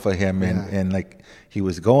vibrating off of him, and like he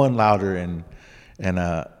was going louder, and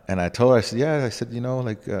I told her, I said, you know,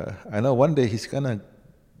 like I know one day he's gonna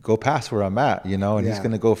go past where I'm at, you know, and he's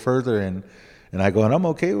gonna go further, and I go, and I'm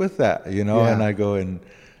okay with that, you know. And I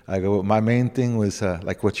go, my main thing was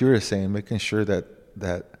like what you were saying, making sure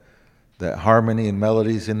that harmony and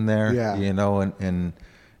melody's in there, you know, and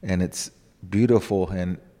it's beautiful,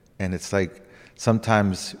 and it's like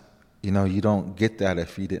sometimes, you know, you don't get that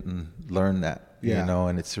if you didn't learn that, you know,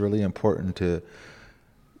 and it's really important to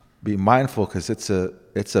be mindful, because it's a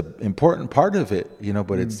important part of it, you know,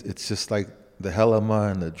 but it's just like the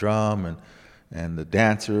helema and the drum and the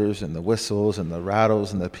dancers and the whistles and the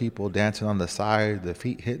rattles and the people dancing on the side, the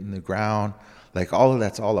feet hitting the ground, like all of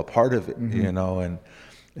that's all a part of it, you know.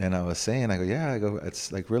 And I was saying, I go,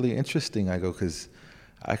 it's like really interesting. I go, because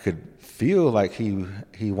I could feel like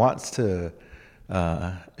he wants to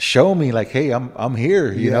show me, like, hey, I'm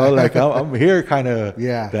here, you know, like I'm here, kind of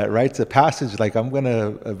that rites of passage, like I'm gonna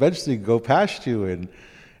eventually go past you,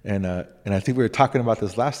 and I think we were talking about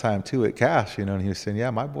this last time too at Cash, you know, and he was saying,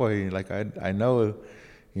 my boy, like I know,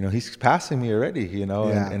 you know, he's passing me already, you know,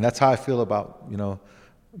 and that's how I feel about, you know,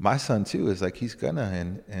 my son too, is like he's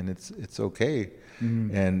gonna, and it's okay,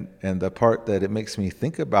 and the part that it makes me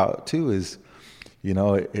think about too is, you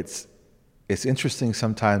know, it's interesting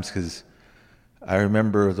sometimes, because I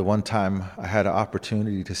remember the one time I had an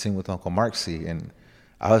opportunity to sing with Uncle Marksy, and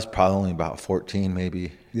I was probably only about 14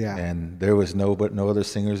 maybe. And there was no other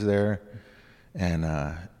singers there. And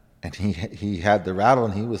he had the rattle,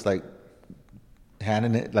 and he was like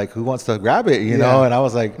handing it, like, who wants to grab it, you know? And I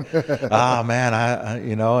was like, man, I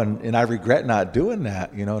you know, and I regret not doing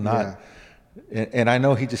that, you know, and I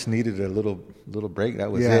know he just needed a little break.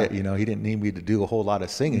 That was it, you know. He didn't need me to do a whole lot of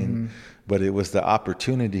singing, but it was the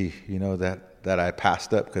opportunity, you know, that I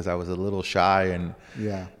passed up because I was a little shy, and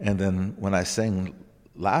then when I sang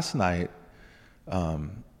last night,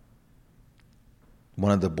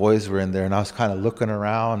 one of the boys were in there, and I was kind of looking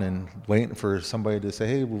around and waiting for somebody to say,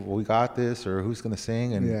 hey, we got this, or who's going to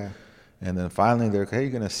sing, and then finally they're like, hey, you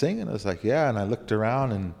going to sing? And I was like, yeah. And I looked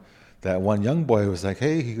around, and that one young boy was like,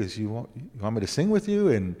 hey, he goes, you want me to sing with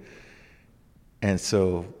you? And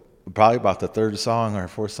so probably about the third song or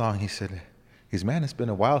fourth song, he said, He's, man, it's been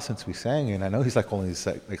a while since we sang. And I know he's like only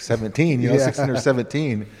like 17, 16 or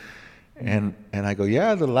 17. And I go,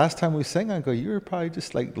 yeah, the last time we sang, I go, you were probably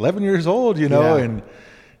just like 11 years old, And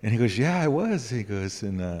he goes, yeah, I was. He goes,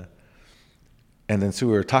 and then so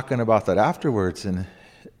we were talking about that afterwards, and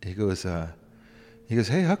he goes,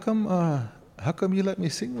 hey, how come you let me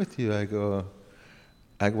sing with you? I go,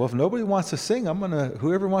 well, if nobody wants to sing,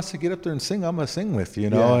 whoever wants to get up there and sing, I'm gonna sing with,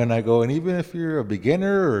 And I go, and even if you're a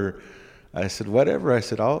beginner, or I said, whatever, I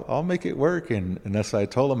said, I'll make it work. And that's what I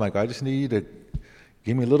told him. I go, I just need you to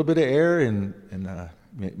give me a little bit of air and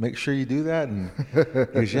make sure you do that. And he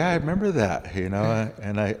goes, yeah, I remember that,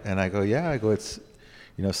 And I go, yeah, I go, it's,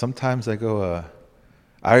 sometimes I go,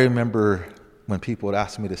 I remember when people would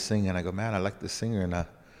ask me to sing, and I go, man, I like this singer, and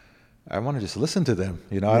I want to just listen to them.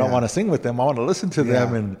 I don't want to sing with them. I want to listen to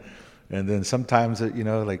them. And then sometimes,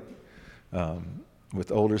 like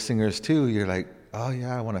with older singers too, you're like, oh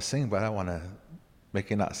yeah, I want to sing, but I want to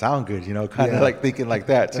make it not sound good, kind of like thinking like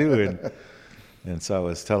that too. And so I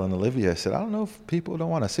was telling Olivia, I said, I don't know if people don't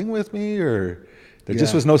want to sing with me, or there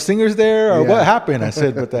just was no singers there, or what happened. I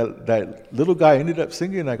said, but that little guy ended up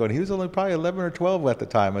singing. I go, and he was only probably 11 or 12 at the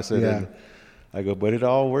time. I said, and I go, but it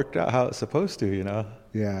all worked out how it's supposed to,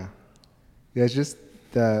 Yeah. Yeah, it's just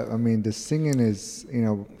the singing is,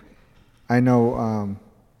 I know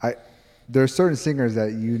there are certain singers that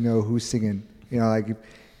who's singing. Like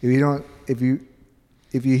if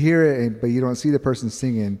you hear it but you don't see the person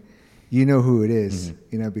singing, who it is,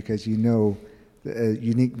 because the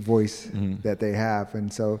unique voice that they have.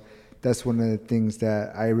 And so that's one of the things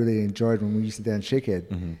that I really enjoyed when we used to dance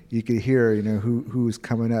Shakehead. You could hear, who's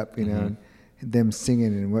coming up, and them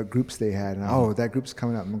singing and what groups they had. And that group's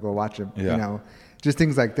coming up, I'm gonna go watch them, just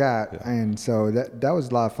things like that. Yeah. And so that was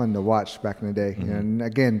a lot of fun to watch back in the day. And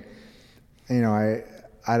again,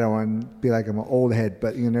 I don't want to be like I'm an old head,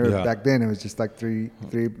 but back then it was just like three,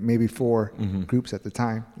 maybe four groups at the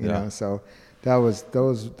time. So that was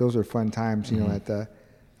those were fun times. At the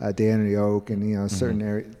Day Under the Oak and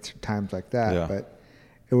certain times like that. Yeah. But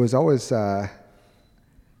it was always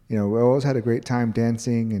we always had a great time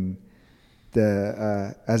dancing. And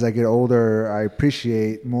as I get older, I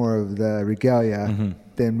appreciate more of the regalia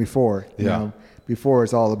than before. Before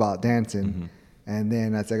it's all about dancing. And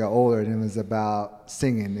then as I got older, then it was about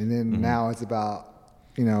singing. And then now it's about,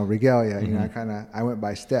 regalia. I went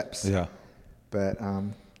by steps. Yeah. But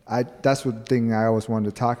that's the thing I always wanted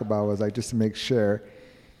to talk about, was like just to make sure,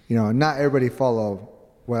 not everybody follow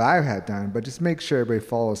what I had done, but just make sure everybody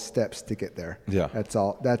follows steps to get there. Yeah. That's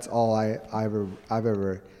all I've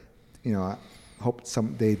ever, I hope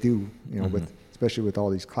they do, especially with all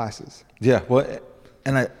these classes. Yeah. Well,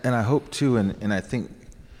 and I hope too, and I think,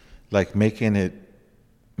 like making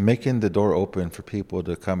the door open for people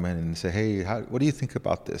to come in and say, hey, what do you think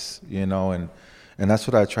about this? And that's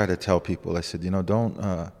what I try to tell people. I said, don't,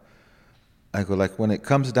 I go, like, when it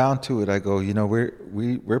comes down to it, I go,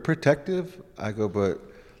 we're protective. I go, but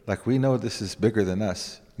like, we know this is bigger than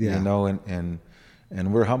us, and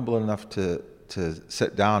we're humble enough to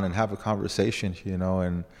sit down and have a conversation,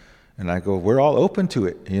 and I go, we're all open to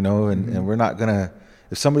it, and we're not gonna,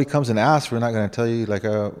 if somebody comes and asks, we're not going to tell you like,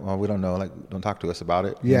 well, we don't know, like, don't talk to us about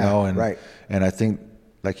it. And, right. And I think,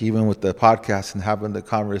 like, even with the podcast and having the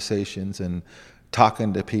conversations and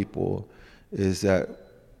talking to people, is that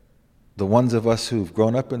the ones of us who've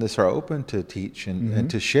grown up in this are open to teach and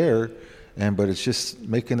to share, but it's just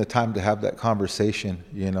making the time to have that conversation,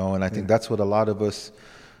 and I think that's what a lot of us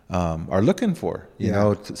are looking for,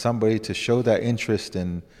 somebody to show that interest.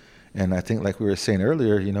 And I think, like we were saying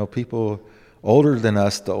earlier, people older than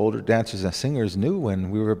us, the older dancers and singers, knew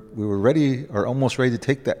when we were ready or almost ready to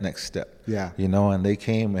take that next step. Yeah. And they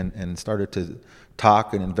came and started to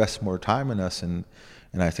talk and invest more time in us. And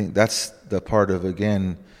I think that's the part of,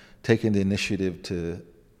 again, taking the initiative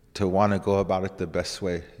to want to go about it the best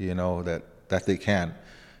way, that they can.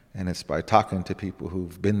 And it's by talking to people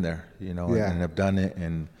who've been there, and have done it.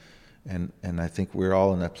 And I think we're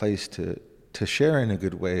all in a place to share in a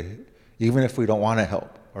good way, even if we don't want to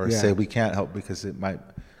help. Or say we can't help because it might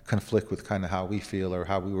conflict with kind of how we feel or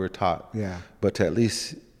how we were taught. Yeah. But to at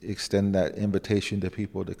least extend that invitation to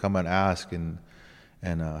people to come and ask and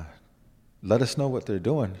let us know what they're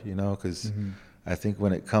doing, because I think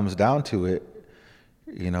when it comes down to it,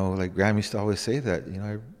 like Graham used to always say that,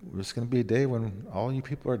 there's going to be a day when all you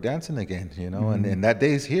people are dancing again, and that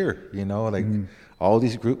day's here, like all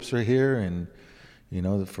these groups are here. And,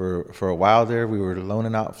 for a while there, we were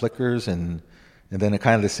loaning out flickers and then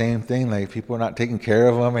kind of the same thing, like people are not taking care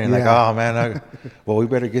of them, and like, oh man, well, we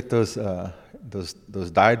better get those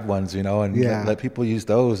dyed ones, and let people use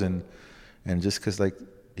those, and just because, like,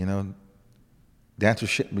 dancers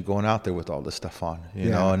shouldn't be going out there with all this stuff on, you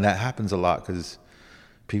know, and that happens a lot because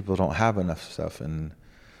people don't have enough stuff. And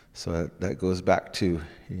so that goes back to,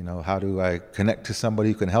 you know, how do I connect to somebody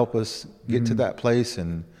who can help us get to that place?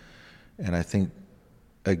 And I think,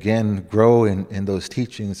 again, grow in those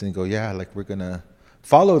teachings and go, yeah, like we're going to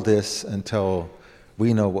follow this until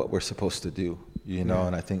we know what we're supposed to do, you know.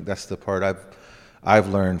 And I think that's the part I've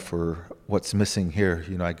learned for what's missing here.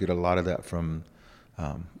 You know, I get a lot of that from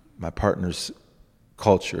my partner's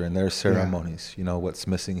culture and their ceremonies, you know, what's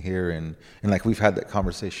missing here. And like we've had that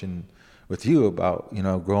conversation with you about, you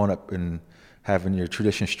know, growing up and having your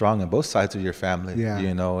tradition strong on both sides of your family,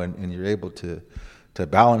 you know, and you're able to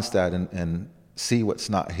balance that and see what's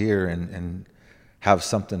not here and have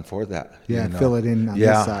something for that. Yeah, you know? Fill it in on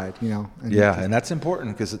this side, you know. And and that's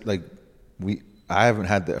important because, like, I haven't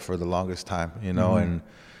had that for the longest time, you know, and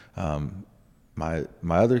my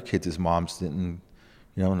other kids' moms didn't,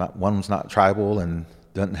 you know, one's not tribal and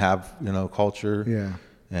doesn't have, you know, culture.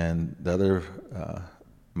 And the other,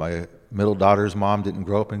 my middle daughter's mom didn't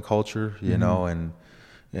grow up in culture, you know, and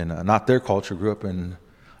not their culture, grew up in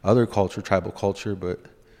other culture, tribal culture, but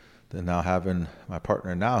then now having my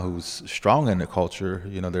partner now who's strong in the culture,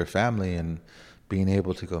 you know, their family, and being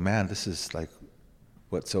able to go, man, this is like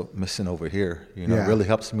what's so missing over here, you know, really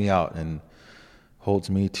helps me out and holds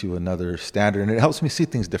me to another standard, and it helps me see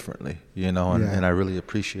things differently, you know, and I really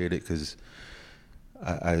appreciate it because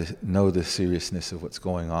I know the seriousness of what's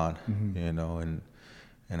going on, you know, and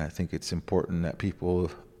I think it's important that people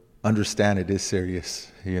understand it is serious,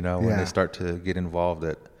 you know, when they start to get involved,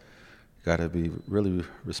 that you got to be really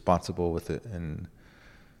responsible with it. And,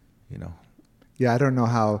 you know. Yeah, I don't know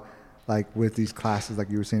how, like with these classes,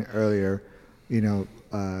 like you were saying earlier, you know,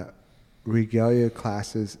 Regalia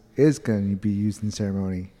classes is going to be used in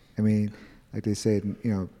ceremony. I mean, like they said,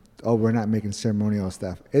 you know, oh, we're not making ceremonial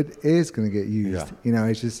stuff. It is going to get used. You know,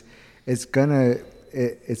 it's just, it's gonna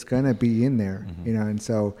be in there, you know. And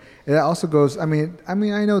so it also goes, I mean, I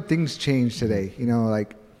know things change today, you know,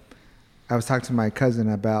 like I was talking to my cousin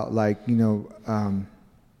about, like, you know, on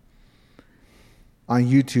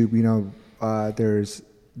YouTube, you know, there's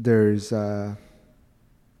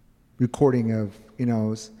recording of, you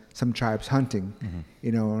know, some tribes hunting,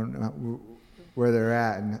 you know, where they're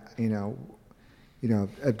at, and you know,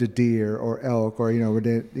 of the deer or elk, or, you know,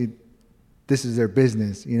 where this is their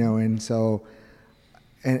business, you know. And so,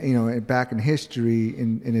 and you know, back in history,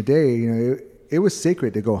 in the day, you know, it was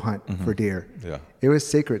sacred to go hunt for deer. It was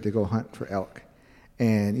sacred to go hunt for elk.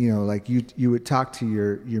 And, you know, like you would talk to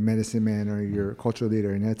your medicine man or your cultural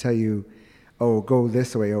leader, and they'll tell you, oh, go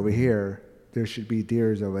this way over here, there should be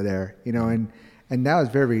deers over there, you know. And that was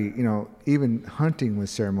very, you know, even hunting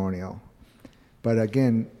was ceremonial. But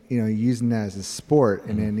again, you know, using that as a sport,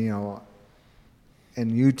 and then, you know,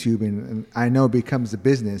 and YouTube, and I know it becomes a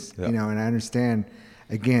business, you know. And I understand,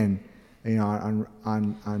 again, you know,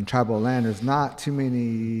 on tribal land, there's not too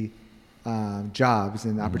many jobs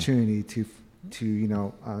and opportunity to you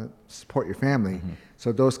know, support your family.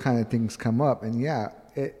 So those kind of things come up, and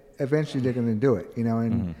eventually they're going to do it, you know.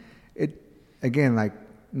 And it, again, like,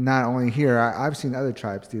 not only here, I've seen other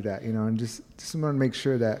tribes do that, you know. And just want to make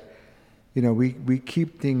sure that, you know, we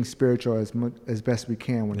keep things spiritual as best we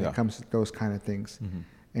can when it comes to those kind of things,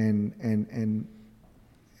 and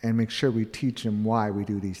make sure we teach them why we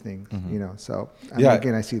do these things, you know. So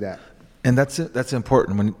again, I see that, and that's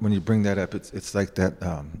important when you bring that up. It's like that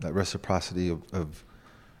reciprocity of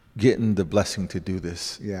getting the blessing to do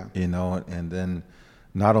this, you know, and then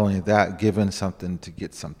not only that, giving something to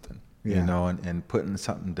get something, you know, and putting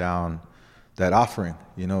something down. That offering,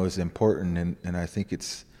 you know, is important, and I think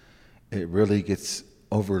it really gets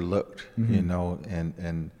overlooked, you know,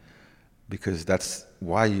 and because that's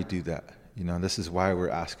why you do that, you know. This is why we're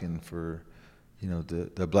asking for, you know,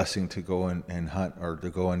 the blessing to go and hunt, or to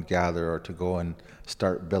go and gather, or to go and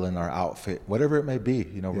start building our outfit, whatever it may be,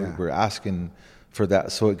 you know. We're asking for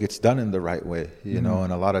that so it gets done in the right way, you know.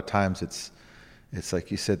 And a lot of times it's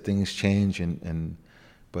like you said, things change,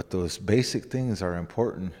 but those basic things are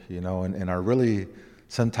important, you know, and are really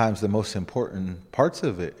sometimes the most important parts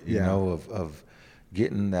of it, you know, of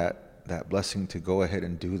getting that blessing to go ahead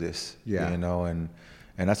and do this, you know. And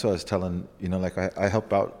that's what I was telling, you know, like I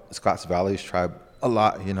help out Scotts Valley's tribe a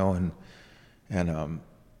lot, you know, and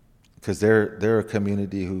because they're a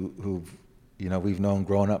community who you know, we've known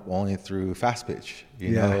growing up only through Fast Pitch,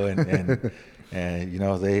 you know, and you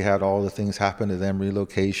know, they had all the things happen to them,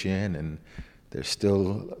 relocation, and they're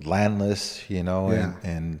still landless, you know,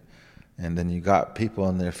 and then you got people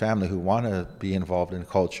in their family who want to be involved in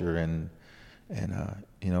culture, and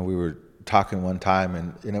you know, we were talking one time,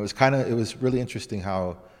 and it was really interesting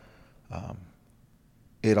how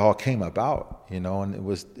it all came about, and it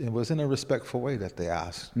was in a respectful way that they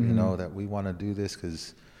asked, that we want to do this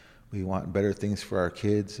because we want better things for our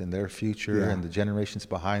kids and their future and the generations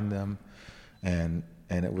behind them. And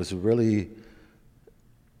it was really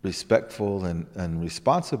respectful and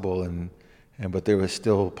responsible, but there was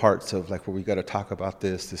still parts of like, well, we got to talk about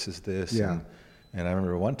this. This is this. Yeah. And I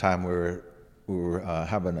remember one time we were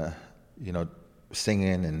having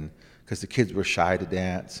singing, and because the kids were shy to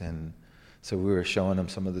dance, and so we were showing them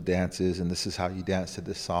some of the dances, and this is how you dance to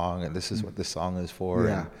this song, and this is what this song is for.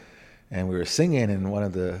 Yeah. And we were singing, and one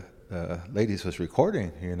of the ladies was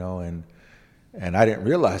recording, and I didn't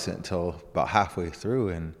realize it until about halfway through,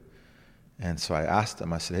 and so I asked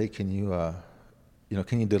them. I said, "Hey, can you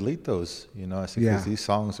delete those?" I said, because these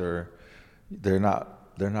songs they're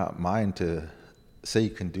not mine to say you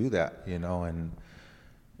can do that, and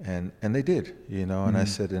they did, and I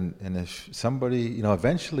said, and if somebody,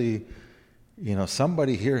 eventually,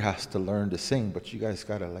 somebody here has to learn to sing, but you guys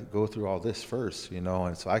got to like go through all this first,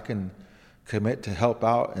 and so I can commit to help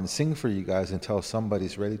out and sing for you guys until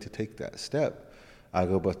somebody's ready to take that step. I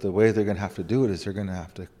go, but the way they're going to have to do it is they're going to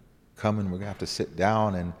have to come, and we're going to have to sit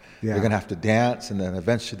down, and they're going to have to dance, and then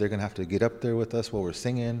eventually they're going to have to get up there with us while we're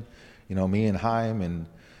singing, me and Haim, and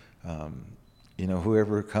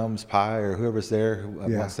whoever comes, Pi, or whoever's there who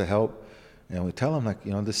wants to help. And we tell them, like,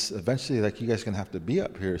 this eventually, like, you guys going to have to be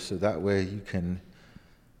up here, so that way you can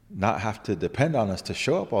not have to depend on us to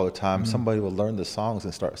show up all the time. Somebody will learn the songs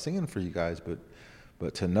and start singing for you guys,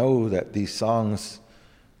 but to know that these songs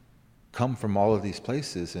come from all of these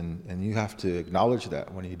places, and you have to acknowledge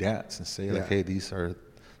that when you dance and say, like, hey, these are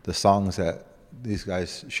the songs that these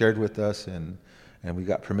guys shared with us, and we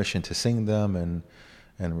got permission to sing them, and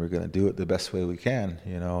we're going to do it the best way we can,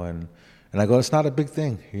 and I go, it's not a big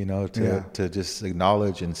thing, to just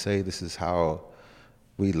acknowledge and say, this is how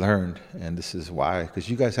we learned, and this is why, because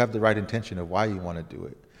you guys have the right intention of why you want to do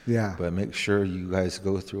it. Yeah. But make sure you guys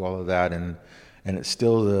go through all of that, and it's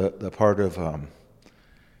still the part of,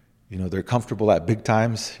 they're comfortable at big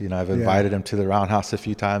times. I've invited them to the roundhouse a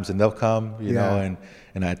few times, and they'll come,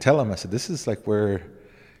 and I tell them, I said, this is like where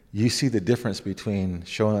you see the difference between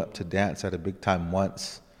showing up to dance at a big time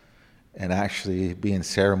once and actually being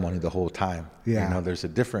ceremony the whole time. Yeah. There's a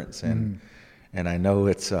difference, and I know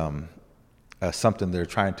it's something they're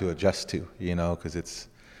trying to adjust to, because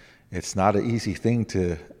it's not an easy thing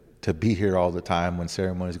to be here all the time when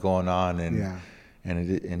ceremony's going on,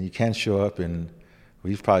 and you can show up, and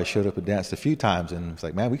we've probably showed up and danced a few times, and it's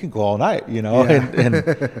like, man, we can go all night, and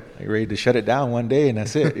like ready to shut it down one day, and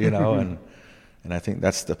that's it, and I think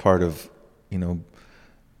that's the part of,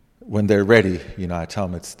 when they're ready, I tell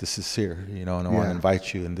them this is here, and I want to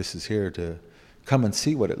invite you, and this is here to come and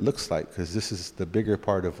see what it looks like, because this is the bigger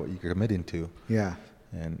part of what you're committing to. Yeah.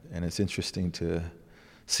 And it's interesting to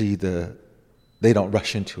see they don't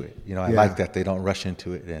rush into it. I like that they don't rush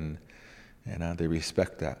into it, and they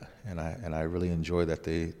respect that, and I really enjoy that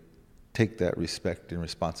they take that respect and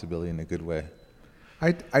responsibility in a good way.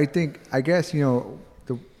 I think, I guess,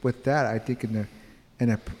 with that, I think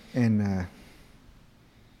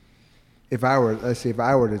if I were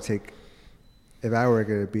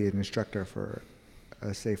going to be an instructor for,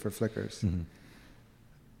 let's say, for flickers,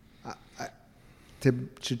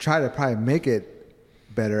 to try to probably make it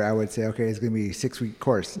better, I would say, okay, it's going to be a 6-week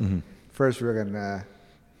course. First, we're gonna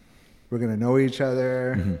know each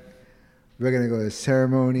other. We're gonna go to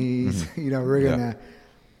ceremonies. We're gonna.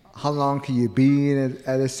 How long can you be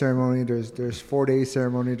at a ceremony? There's 4-day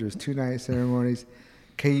ceremony. There's 2-night ceremonies.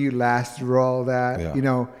 Can you last through all that?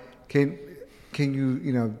 Yeah. Can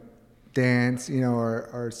you dance?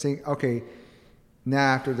 Or sing? Okay.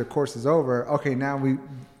 Now after the course is over, okay, now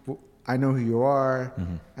I know who you are.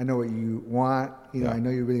 I know what you want. I know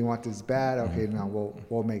you really want this bad. Okay, now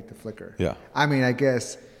we'll make the flicker. Yeah. I mean, I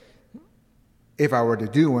guess if I were to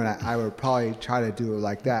do one, I would probably try to do it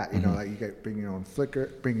like that. Like you got bring your own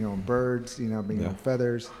flicker, bring your own birds. Bring your own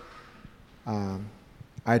feathers.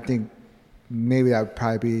 I think maybe that would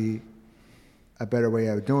probably be a better way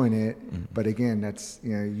of doing it. But again, that's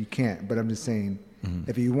you can't. But I'm just saying,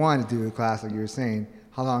 if you want to do a class like you were saying,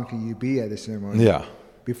 how long can you be at the ceremony? Yeah.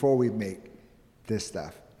 Before we make this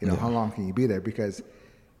stuff, how long can you be there? Because,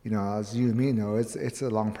 as you and me know, it's a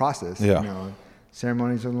long process. Yeah.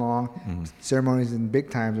 Ceremonies are long. Ceremonies in big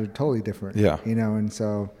times are totally different. Yeah. And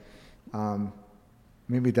so,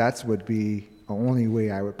 maybe that's would be the only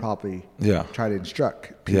way I would probably try to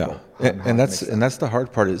instruct people. Yeah. And that's the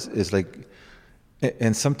hard part is like,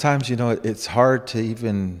 and sometimes it's hard to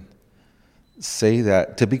even say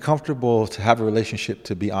that, to be comfortable, to have a relationship,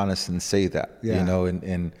 to be honest and say that,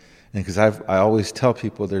 and because I always tell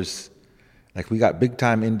people like we got big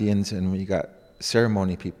time Indians and we got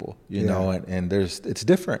ceremony people, you know, and it's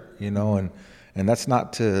different, you know, and that's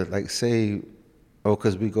not to like say, oh,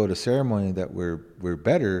 because we go to ceremony that we're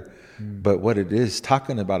better, but what it is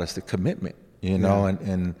talking about is the commitment, you know,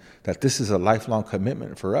 and that this is a lifelong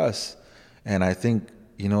commitment for us. And I think,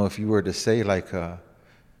 you know, if you were to say like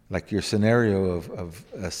your scenario of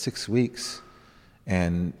 6 weeks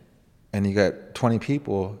and you got 20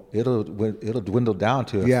 people, it'll dwindle down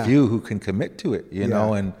to a few who can commit to it, you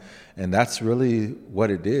know, and that's really what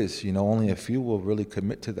it is. You know, only a few will really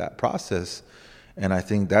commit to that process. And I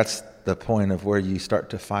think that's the point of where you start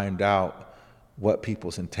to find out what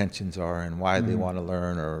people's intentions are and why they want to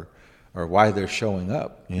learn or why they're showing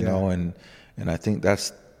up, you know, and I think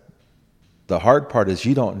that's the hard part is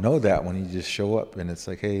you don't know that when you just show up and it's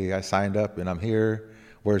like, hey, I signed up and I'm here.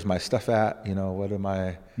 Where's my stuff at? You know, what am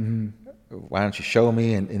I, why don't you show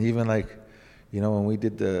me? And even like, you know, when we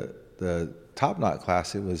did the Top Knot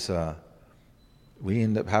class, it was, we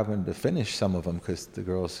ended up having to finish some of them because the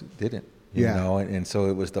girls didn't, you know? And so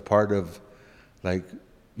it was the part of like,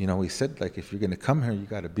 you know, we said like, if you're going to come here, you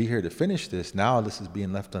got to be here to finish this. Now this is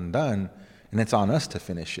being left undone. And it's on us to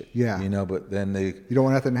finish it, you know, but then you don't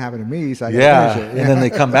want nothing to happen to me, so I gotta finish it. And then they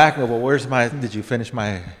come back and go, well, where's did you finish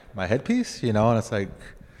my headpiece? You know, and it's like,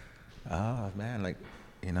 oh man, like,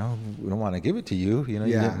 you know, we don't want to give it to you, you know,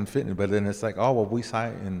 you didn't fit it. But then it's like, oh, well, we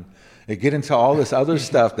signed, and it get into all this other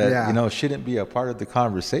stuff that, you know, shouldn't be a part of the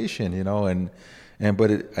conversation, you know,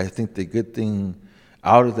 but I think the good thing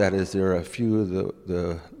out of that is there are a few of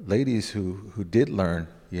the ladies who did learn,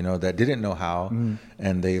 you know, that didn't know how,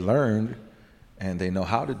 and they learned. And they know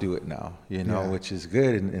how to do it now, you know, which is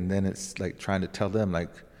good. And then it's like trying to tell them, like,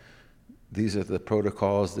 these are the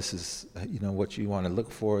protocols. This is, you know, what you want to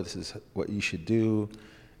look for. This is what you should do.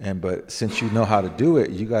 But since you know how to do it,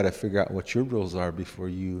 you got to figure out what your rules are before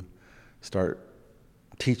you start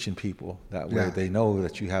teaching people. That way they know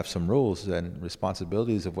that you have some rules and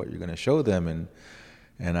responsibilities of what you're going to show them.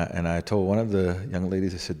 And I told one of the young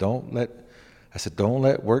ladies, I said, don't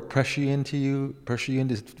let work pressure you into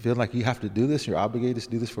feel like you have to do this. You're obligated to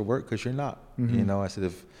do this for work because you're not. You know, I said,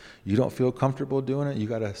 if you don't feel comfortable doing it, you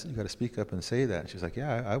gotta speak up and say that. And she's like,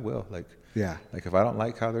 yeah, I will. Like if I don't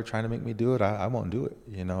like how they're trying to make me do it, I won't do it.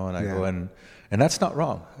 You know, and I go and that's not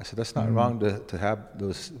wrong. I said that's not wrong to have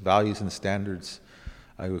those values and standards.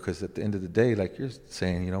 Because at the end of the day, like you're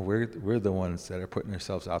saying, you know, we're the ones that are putting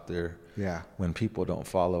ourselves out there. When people don't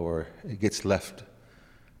follow or it gets left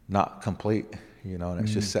not complete, you know, and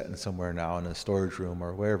it's just sitting somewhere now in a storage room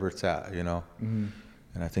or wherever it's at, you know. And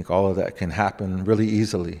I think all of that can happen really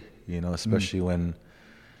easily, you know, especially when,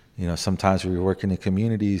 you know, sometimes we're working in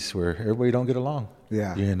communities where everybody don't get along,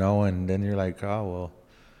 you know, and then you're like, oh, well,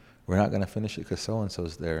 we're not going to finish it because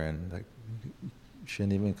so-and-so's there. And like, you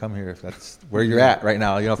shouldn't even come here if that's where you're at right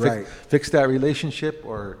now, you know, fix that relationship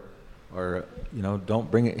or, you know,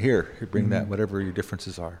 don't bring it here. You bring that, whatever your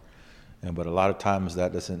differences are. But a lot of times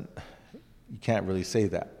you can't really say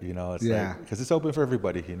that, you know, it's like, because it's open for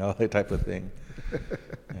everybody, you know, that type of thing.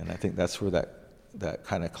 And I think that's where that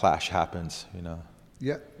kind of clash happens, you know.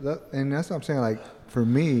 Yeah, and that's what I'm saying. Like for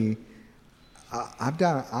me, I'm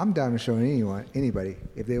down to show anybody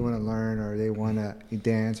if they want to learn or they want to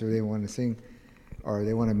dance or they want to sing or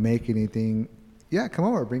they want to make anything. Yeah, come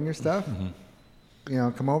over, bring your stuff. You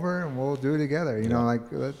know, come over and we'll do it together. You know, like.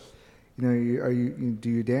 You know, do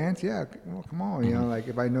you dance? Yeah, well, come on. You know, like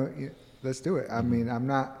if I know, let's do it. I mean, I'm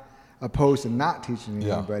not opposed to not teaching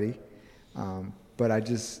anybody, but I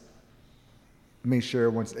just make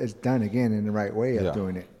sure once it's done again in the right way of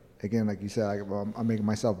doing it. Again, like you said, I'm making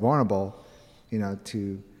myself vulnerable, you know,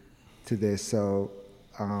 to this. So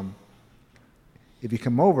if you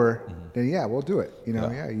come over, then we'll do it. You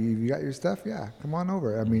know, you got your stuff. Yeah, come on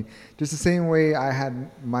over. I mean, just the same way I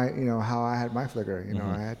had how I had my flicker. You know,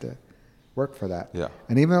 I had to work for that.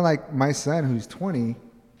 And even like my son who's 20,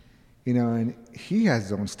 you know, and he has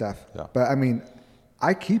his own stuff. But I mean,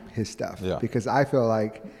 I keep his stuff because I feel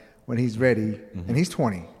like when he's ready, and he's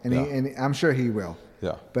 20, and I'm sure he will.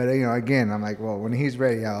 But you know, again, I'm like, well, when he's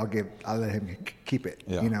ready, I'll let him keep it.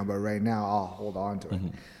 You know, but right now I'll hold on to it.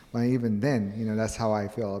 But even then, you know, that's how I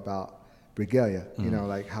feel about Regalia. You know,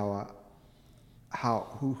 like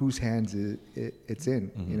whose hands it's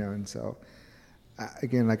in. You know, and so.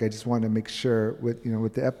 Again, like I just want to make sure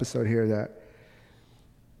with the episode here that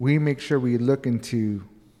we make sure we look into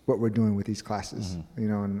what we're doing with these classes, you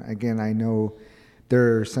know. And again, I know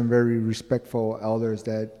there are some very respectful elders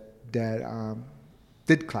that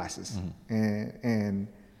did classes, and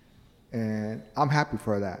I'm happy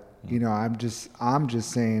for that. You know, I'm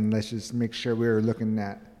just saying let's just make sure we're looking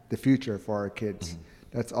at the future for our kids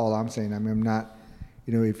That's all I'm saying. I mean, I'm not,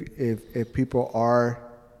 if people are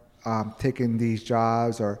taking these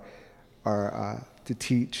jobs or to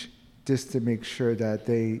teach, just to make sure that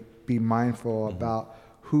they be mindful about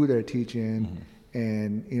who they're teaching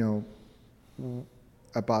and,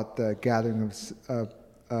 about the gathering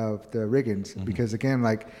of the riggings. Because again,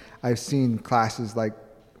 like I've seen classes like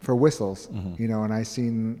for whistles, and I've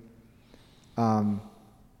seen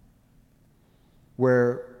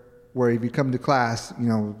where if you come to class,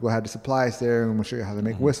 we'll have the supplies there and we'll show you how to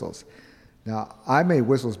make whistles. Now, I made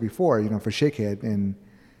whistles before, for shakehead, and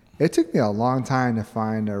it took me a long time to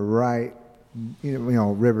find the right,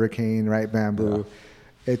 river cane, right bamboo.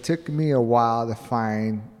 Yeah. It took me a while to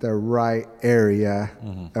find the right area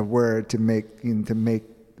of where to make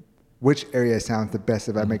which area sounds the best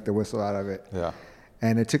if I make the whistle out of it. Yeah.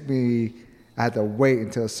 And it took me, I had to wait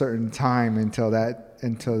until a certain time until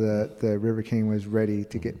the river cane was ready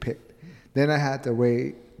to get picked. Then I had to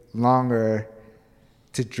wait longer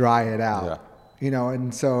to dry it out. Yeah.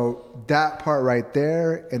 And so that part right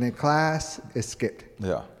there in a class is skipped.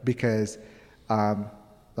 Yeah. Because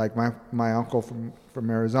like my uncle from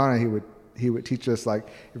Arizona, he would teach us, like,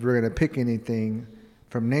 if we're going to pick anything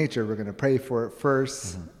from nature, we're going to pray for it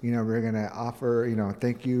first. We're going to offer,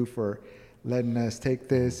 thank you for letting us take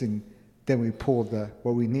this, and then we pull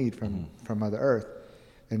what we need from Mother Earth.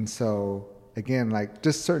 And so again, like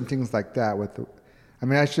just certain things like that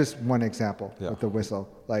that's just one example with the whistle.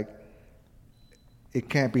 Like it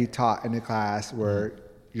can't be taught in a class where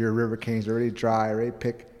your river cane's already dry, already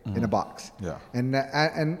picked in a box. Yeah. And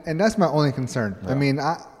that's my only concern. Yeah. I mean,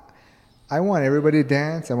 I want everybody to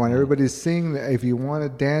dance. I want everybody to sing. If you want to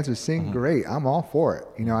dance or sing, great. I'm all for it.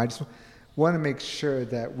 I just want to make sure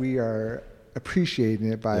that we are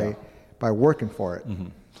appreciating it by working for it.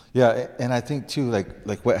 Yeah, and I think too,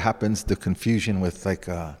 like what happens, the confusion with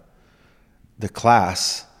the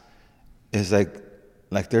class is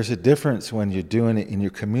like there's a difference when you're doing it in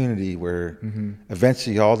your community where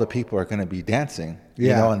eventually all the people are going to be dancing,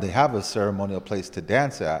 and they have a ceremonial place to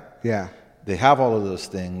dance at. Yeah, they have all of those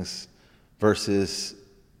things versus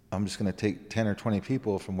I'm just going to take 10 or 20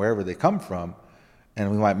 people from wherever they come from,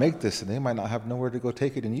 and we might make this, and they might not have nowhere to go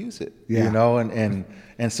take it and use it.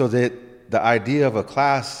 And so that the idea of a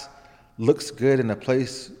class looks good in a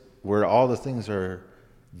place where all the things are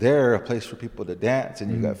there, a place for people to dance,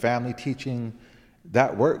 and you've got family teaching.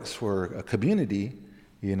 That works for a community,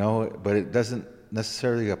 but it doesn't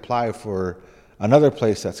necessarily apply for another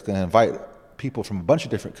place that's going to invite people from a bunch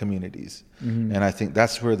of different communities. And I think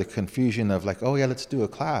that's where the confusion of like, oh yeah, let's do a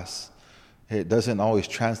class. It doesn't always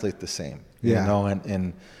translate the same,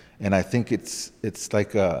 and I think it's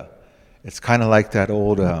like it's kind of like that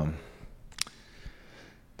old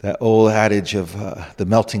adage of the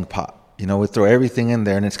melting pot. We throw everything in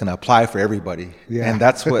there and it's going to apply for everybody. Yeah. And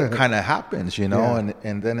that's what kind of happens,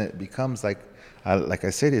 and then it becomes like I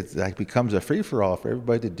said, it like becomes a free-for-all for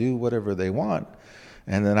everybody to do whatever they want.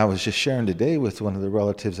 And then I was just sharing today with one of the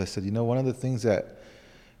relatives, I said, one of the things that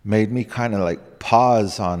made me kind of like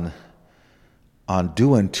pause on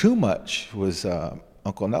doing too much was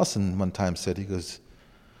Uncle Nelson one time said, he goes,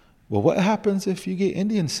 well, what happens if you get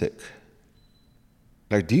Indian sick?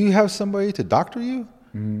 Like, do you have somebody to doctor you?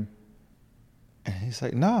 And he's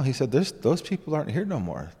like, no. He said, those people aren't here no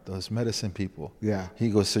more, those medicine people. Yeah. He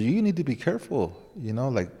goes, so you need to be careful,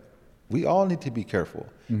 like we all need to be careful.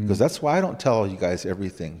 Because that's why I don't tell you guys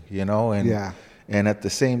everything, and at the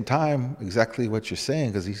same time, exactly what you're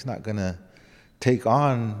saying, because he's not going to take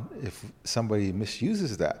on if somebody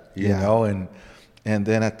misuses that, you know, and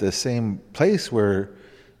then at the same place where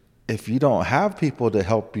if you don't have people to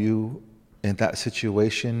help you in that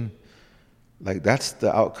situation, like that's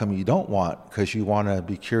the outcome you don't want, because you want to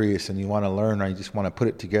be curious and you want to learn, or you just want to put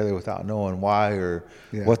it together without knowing why or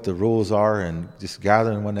what the rules are and just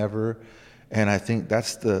gathering whenever. And I think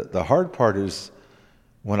that's the hard part is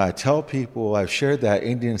when I tell people I've shared that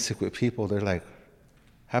Indian sick with people, they're like,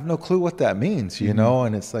 have no clue what that means, you know?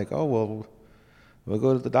 And it's like, oh, well, we'll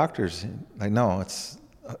go to the doctors. Like, no, it's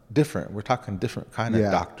different. We're talking different kind of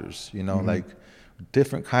doctors, like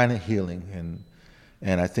different kind of healing.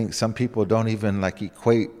 And I think some people don't even like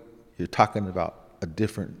equate, you're talking about a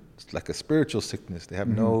different, like a spiritual sickness. They have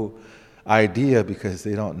no idea because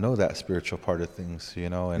they don't know that spiritual part of things,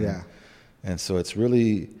 and so it's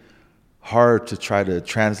really hard to try to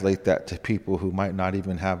translate that to people who might not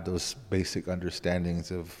even have those basic understandings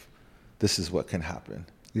of this is what can happen.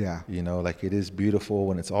 Yeah. Like it is beautiful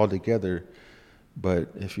when it's all together, but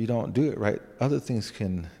if you don't do it right, other things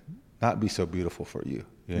can not be so beautiful for you.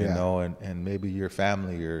 You know, and maybe your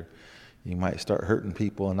family, or you might start hurting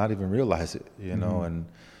people and not even realize it,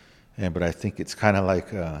 but I think it's kind of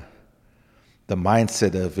like the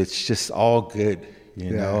mindset of it's just all good,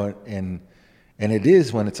 you know, and it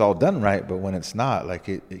is when it's all done right, but when it's not, like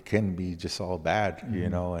it can be just all bad, you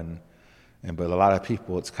know, and but a lot of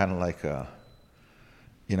people, it's kind of like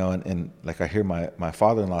you know, and like I hear my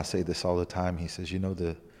father-in-law say this all the time. He says, you know,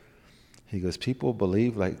 he goes, people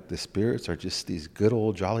believe like the spirits are just these good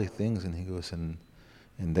old jolly things, and he goes, and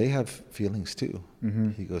they have feelings too.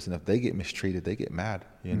 He goes, and if they get mistreated, they get mad,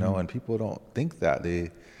 you know, and people don't think that.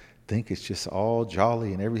 They think it's just all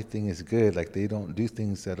jolly and everything is good. Like they don't do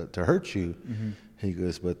things to hurt you. He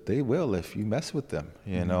goes, but they will if you mess with them,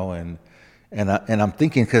 you know, and I'm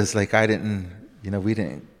thinking, cause like I didn't, you know, we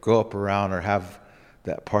didn't grow up around or have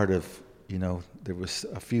that part of, you know, there was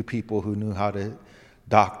a few people who knew how to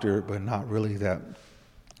doctor, but not really that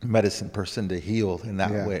medicine person to heal in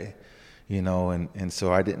that way, you know, and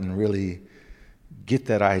so I didn't really get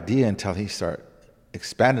that idea until he started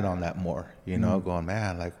expanding on that more, you know, going,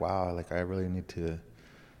 man, like, wow, like I really need to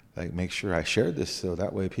like make sure I share this so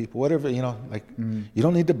that way people, whatever, you know, like you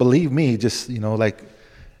don't need to believe me, just, you know, like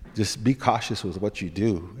just be cautious with what you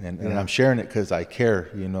do. And I'm sharing it because I care,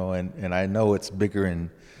 you know, and I know it's bigger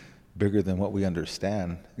than what we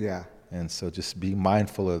understand. Yeah. And so just be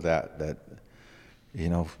mindful of that, you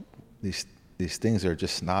know, these things are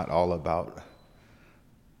just not all about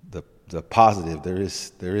the positive.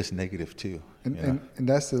 There is negative too. And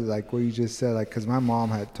that's like what you just said, like, because my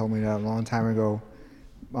mom had told me that a long time ago.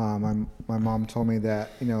 My mom told me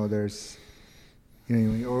that, you know, there's, you know,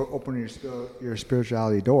 when you open your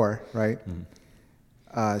spirituality door, right?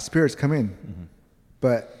 Spirits come in,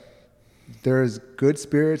 but there's good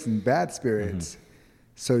spirits and bad spirits.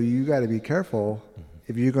 So you got to be careful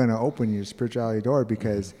if you're going to open your spirituality door,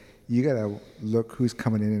 because you got to look who's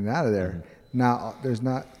coming in and out of there. Now, it's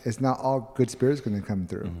not all good spirits going to come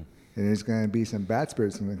through. And there's going to be some bad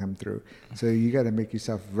spirits going to come through. So you got to make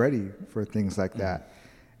yourself ready for things like that.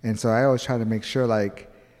 And so I always try to make sure, like,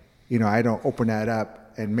 you know, I don't open that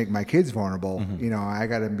up and make my kids vulnerable. You know, I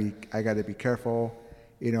got to be careful,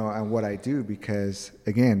 you know, on what I do, because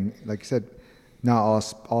again, like you said, not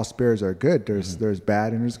all spirits are good. There's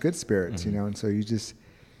bad and there's good spirits, you know. And so you just,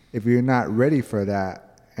 if you're not ready for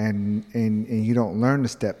that and you don't learn the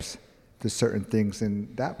steps to certain things, then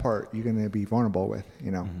that part you're going to be vulnerable with,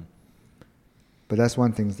 you know. But that's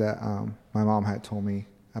one thing that my mom had told me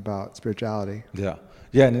about spirituality. Yeah,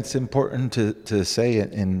 and it's important to say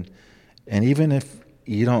it, and even if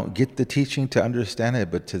you don't get the teaching to understand it,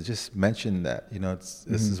 but to just mention that, you know,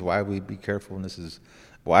 this is why we be careful, and this is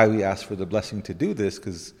why we ask for the blessing to do this,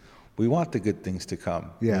 because we want the good things to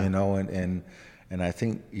come. You know, and I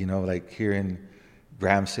think, you know, like hearing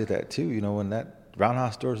Graham say that too, you know, when that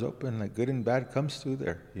roundhouse door's open, like good and bad comes through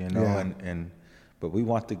there, you know, but we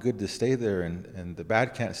want the good to stay there, and the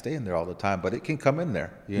bad can't stay in there all the time, but it can come in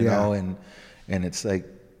there, you know, and it's like,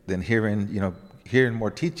 then hearing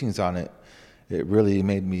more teachings on it, it really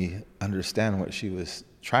made me understand what she was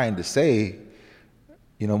trying to say,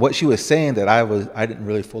 you know, what she was saying that I didn't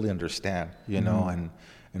really fully understand, you know,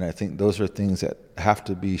 and I think those are things that have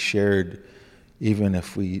to be shared, even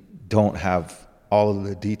if we don't have all of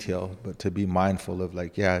the detail, but to be mindful of,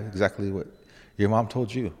 like, exactly what your mom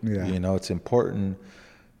told you. You know, it's important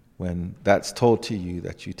when that's told to you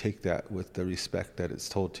that you take that with the respect that it's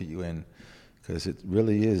told to you in, because it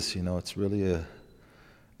really is, you know, it's really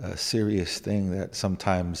a serious thing that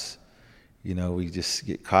sometimes, you know, we just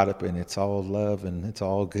get caught up in. It's all love and it's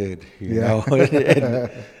all good, you know,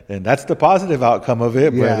 and that's the positive outcome of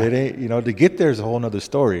it, but it ain't, you know, to get there is a whole nother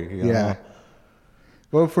story, you know?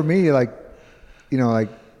 Well, for me, like, you know, like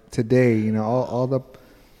today, you know,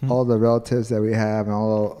 all the relatives that we have and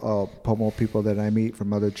all Pomo people that I meet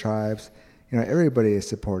from other tribes, you know, everybody is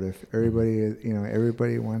supportive. Everybody is, you know,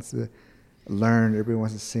 everybody wants to learn. Everybody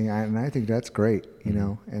wants to sing, and I think that's great, you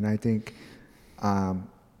know. And I think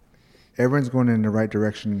everyone's going in the right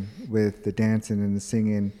direction with the dancing and the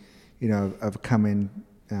singing, you know, of coming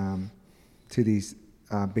to these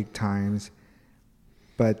big times.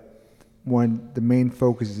 But the main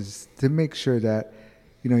focus is to make sure that,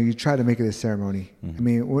 you know, you try to make it a ceremony. I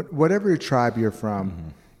mean, whatever tribe you're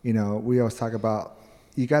from, you know, we always talk about,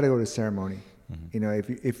 you got to go to ceremony. You know,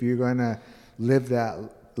 if you're going to live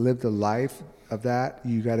the life of that,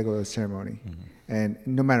 you got to go to a ceremony. And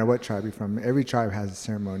no matter what tribe you're from, every tribe has a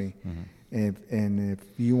ceremony. And if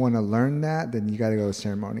you want to learn that, then you got to go to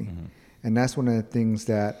ceremony. And that's one of the things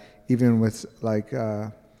that, even with, like,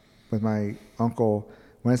 with my uncle,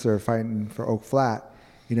 when they were fighting for Oak Flat,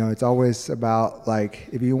 you know, it's always about, like,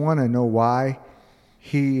 if you want to know why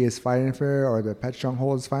he is fighting for it, or the pet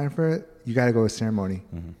stronghold is fighting for it, you got to go to ceremony.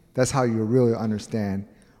 That's how you really understand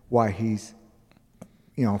why he's,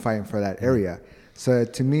 fighting for that area. So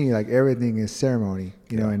to me, like everything is ceremony,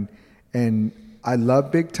 you know, and I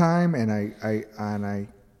love Big Time, and I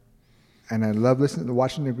love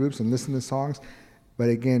watching the groups and listening to songs, but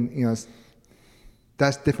again,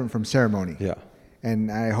 that's different from ceremony. Yeah.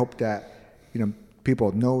 And I hope that,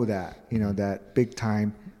 people know that, that Big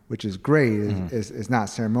Time, which is great, is not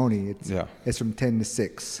ceremony. It's from 10 to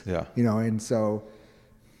 6. Yeah. And so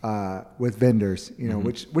with vendors,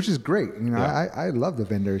 which is great. I love the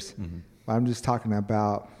vendors. But I'm just talking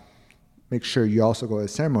about make sure you also go to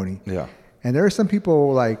ceremony. Yeah. And there are some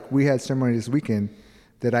people, like we had ceremony this weekend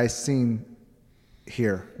that I seen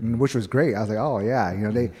here, which was great. I was like, oh yeah,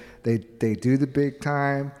 they do the Big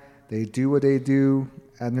Time, they do what they do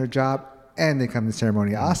at their job, and they come to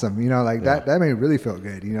ceremony. Awesome. That made me really feel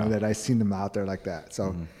good, that I seen them out there like that.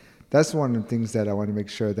 So that's one of the things that I want to make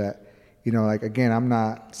sure that, again, I'm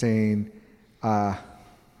not saying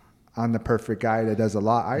I'm the perfect guy that does a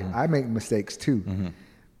lot. I make mistakes too.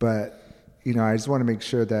 But, I just want to make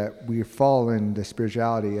sure that we follow in the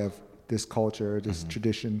spirituality of this culture, this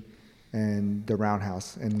tradition, and the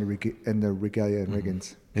roundhouse and the regalia and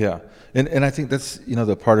riggins. Yeah. And I think that's,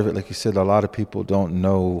 the part of it, like you said, a lot of people don't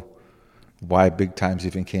know why Big Times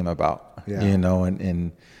even came about,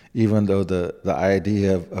 and even though the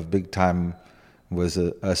idea of Big Time was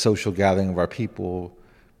a social gathering of our people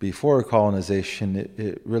before colonization,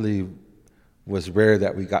 it really was rare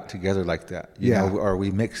that we got together like that, or we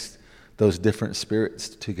mixed those different spirits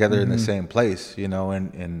together in the same place,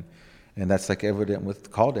 and that's like evident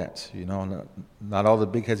with call dance, not all the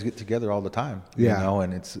big heads get together all the time,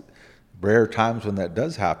 and it's rare times when that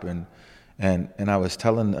does happen. And I was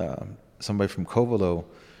telling somebody from Covelo,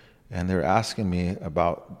 and they were asking me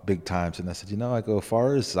about Big Times, and I said, I go, as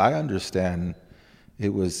far as I understand, it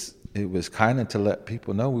was kind of to let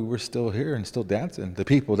people know we were still here and still dancing. The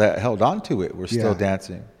people that held on to it were still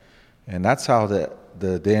dancing. And that's how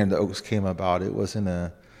the Day in the Oaks came about. It wasn't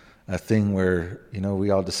a thing where,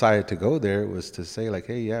 we all decided to go there. It was to say like,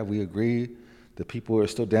 hey, yeah, we agree. The people who are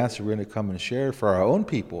still dancing, we're going to come and share for our own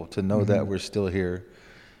people to know that we're still here.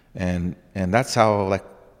 And that's how like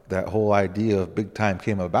that whole idea of Big Time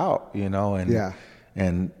came about,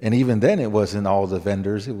 And even then, it wasn't all the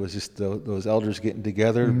vendors. It was just those elders getting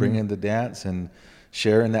together, bringing the dance and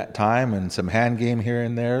sharing that time and some hand game here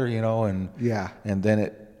and there, and then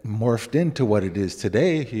it morphed into what it is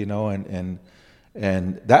today,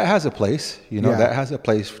 and that has a place, that has a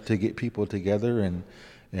place to get people together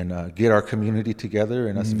and get our community together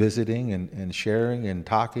and us visiting and sharing and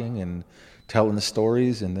talking and telling the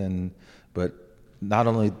stories, but not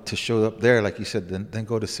only to show up there, like you said, then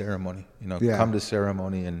go to ceremony, come to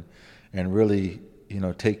ceremony and really,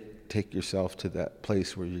 take yourself to that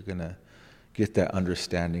place where you're going to get that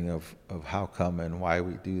understanding of how come and why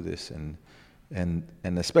we do this. And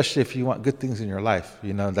especially if you want good things in your life,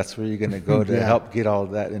 that's where you're going to go to help get all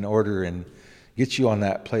that in order and get you on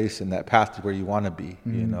that place and that path to where you want to be,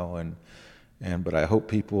 but I hope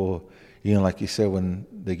people, like you said, when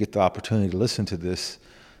they get the opportunity to listen to this,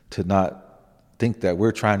 to not think that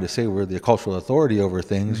we're trying to say we're the cultural authority over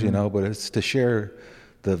things, but it's to share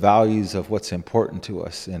the values of what's important to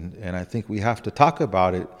us. And I think we have to talk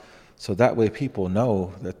about it so that way people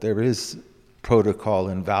know that there is protocol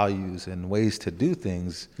and values and ways to do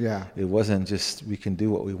things. Yeah. It wasn't just we can do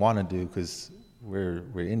what we want to do because we're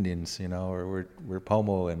Indians, or we're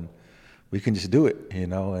Pomo and we can just do it, and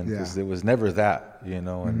because it was never that,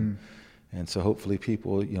 and so hopefully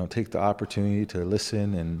people, take the opportunity to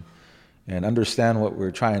listen and understand what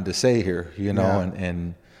we're trying to say here,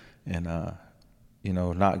 and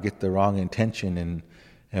not get the wrong intention.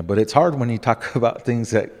 But it's hard when you talk about things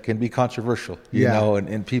that can be controversial, you know,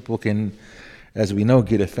 and people can, as we know,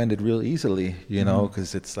 get offended real easily,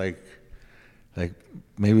 because it's like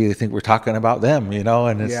maybe they think we're talking about them,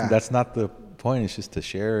 and that's not the point. It's just to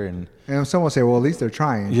share. And someone will say, well, at least they're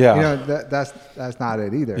trying. Yeah. That's not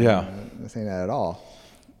it either. Yeah. I'm not saying that at all.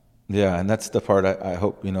 Yeah, and that's the part I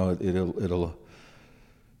hope, it'll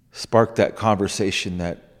spark that conversation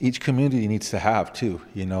that each community needs to have too,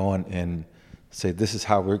 and say this is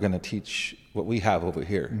how we're going to teach what we have over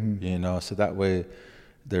here, so that way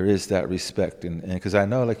there is that respect. And because I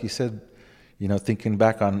know, like you said, thinking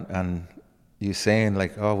back on you saying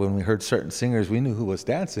like, oh, when we heard certain singers, we knew who was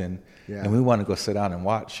dancing, and we wanted to go sit down and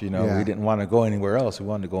watch, we didn't want to go anywhere else. We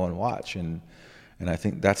wanted to go and watch. And I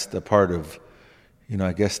think that's the part of,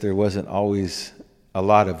 I guess there wasn't always a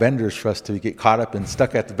lot of vendors for us to get caught up and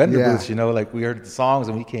stuck at the vendor booths, like we heard the songs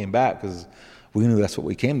and we came back because we knew that's what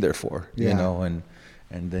we came there for, and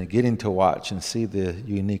then getting to watch and see the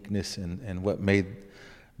uniqueness and what made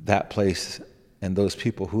that place those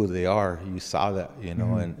people who they are. You saw that, you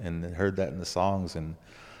know, and heard that in the songs. And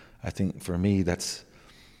I think for me, that's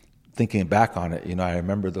thinking back on it. You know, I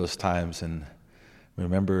remember those times, and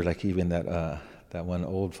remember like even that one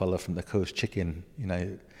old fella from the Coast Chicken. You know,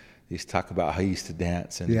 he used to talk about how he used to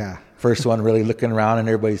dance, and first one really looking around in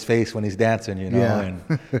everybody's face when he's dancing. You know,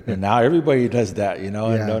 and now everybody does that. You know,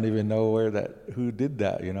 and don't even know who did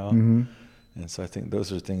that. You know, and so I think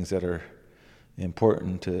those are things that are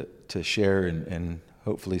important to share and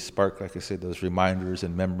hopefully spark, like I said, those reminders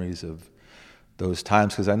and memories of those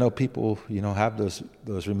times, because I know people, you know, have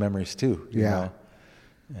those memories too, you know,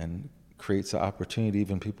 and creates an opportunity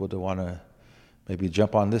even people to want to maybe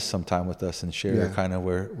jump on this sometime with us and share kind of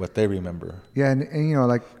what they remember. Yeah, and you know,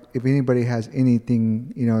 like if anybody has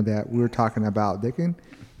anything, you know, that we're talking about, they can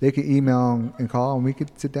email and call, and we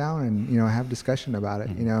could sit down and, you know, have discussion about it,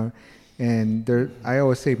 you know. And I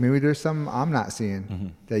always say maybe there's something I'm not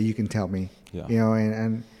seeing that you can tell me, you know,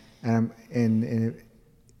 and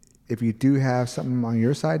if you do have something on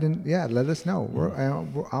your side, then let us know.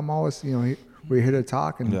 I'm always, you know, we're here to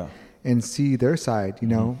talk and see their side, you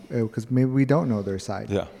know, because maybe we don't know their side,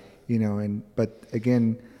 you know. But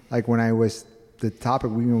again, like when I was the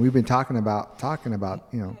topic, we've been talking about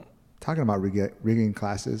rigging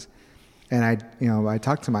classes, and I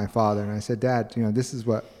talked to my father and I said, Dad, you know, this is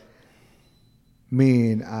what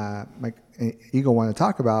me and my Eagle want to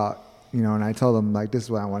talk about, you know. And I told him, like, this is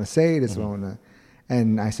what I want to say, this is what I want to.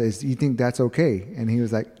 And I said, "You think that's okay?" And he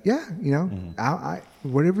was like, "Yeah, you know, I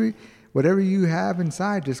whatever you have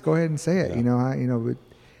inside, just go ahead and say it. You know,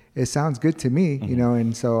 it sounds good to me, you know."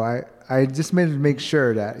 And so I just made to make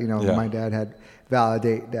sure that, you know, my dad had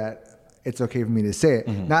validate that it's okay for me to say it.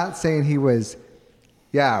 Not saying he was,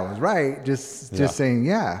 I was right. Just saying,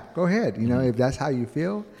 go ahead. You know, if that's how you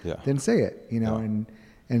feel, then say it. You know,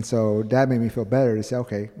 and so that made me feel better to say,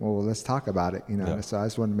 okay, well, let's talk about it. You know, so I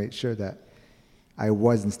just wanted to make sure that I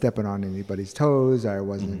wasn't stepping on anybody's toes. I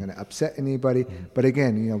wasn't going to upset anybody. But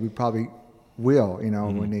again, you know, we probably will, you know,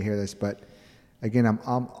 when they hear this. But again, I'm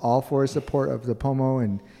all for support of the Pomo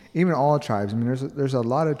and even all tribes. I mean, there's a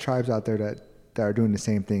lot of tribes out there that are doing the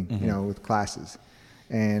same thing, you know, with classes.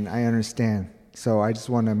 And I understand. So I just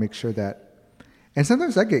want to make sure that, and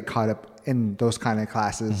sometimes I get caught up in those kind of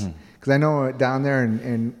classes, because I know down there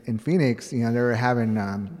in Phoenix, you know, they were having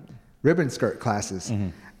ribbon skirt classes.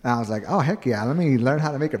 And I was like, oh, heck yeah, let me learn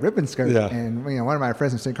how to make a ribbon skirt. And, you know, one of my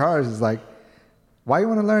friends from St. Carlos is like, why you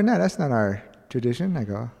want to learn that? That's not our tradition. I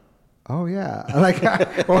go, oh, yeah. Like,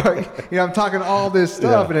 you know, I'm talking all this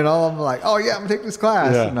stuff, and then all of them are like, oh, yeah, I'm going to take this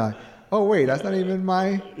class. And I'm like, oh, wait, that's not even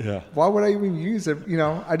my, why would I even use it? You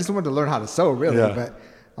know, I just wanted to learn how to sew, really. But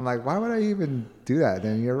I'm like, why would I even do that?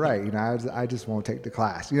 Then you're right. You know, I just won't take the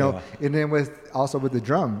class, you know. And then with the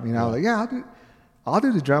drum, you know, like, I'll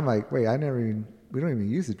do the drum. Like, wait, we don't even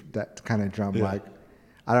use that kind of drum. Like,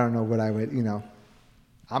 I don't know what I would, you know,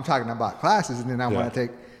 I'm talking about classes, and then I want to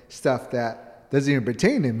take stuff that doesn't even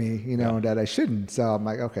pertain to me, you know, that I shouldn't. So I'm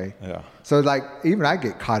like, okay. So like, even I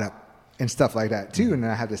get caught up in stuff like that too. And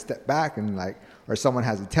then I have to step back and like, or someone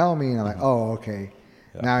has to tell me, and I'm like, oh, okay.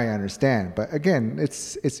 Now I understand. But again,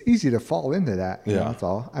 it's easy to fall into that. You know, that's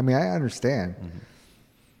all. I mean, I understand.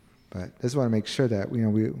 But I just want to make sure that, you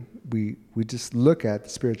know, we just look at the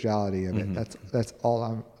spirituality of it. That's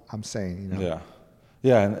all I'm saying, you know.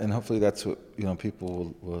 And hopefully that's what, you know,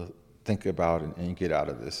 people will think about and get out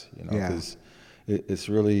of this, you know, because it's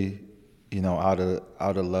really, you know, out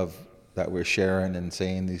of love that we're sharing and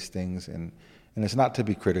saying these things, and it's not to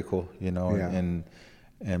be critical, you know,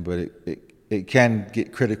 but it can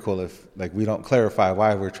get critical if, like, we don't clarify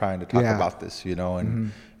why we're trying to talk about this, you know,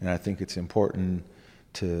 and I think it's important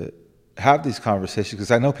to have these conversations,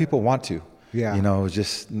 because I know people want to, you know,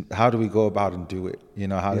 just how do we go about and do it? You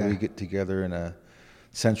know, how do we get together in a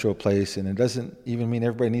central place? And it doesn't even mean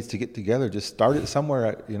everybody needs to get together. Just start it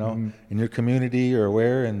somewhere, you know, in your community or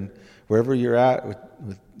wherever you're at with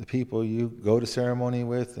the people you go to ceremony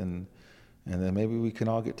with, and then maybe we can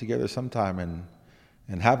all get together sometime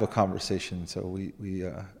and have a conversation. So we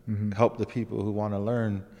help the people who want to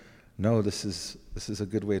learn know this is a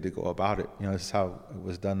good way to go about it. You know, this is how it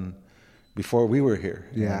was done before we were here.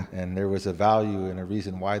 And there was a value and a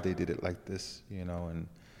reason why they did it like this, you know, and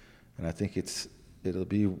I think it'll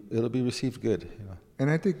be received good, you know. And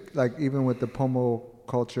I think, like, even with the Pomo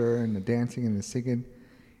culture and the dancing and the singing,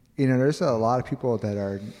 you know, there's a lot of people that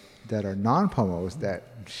are non-Pomos that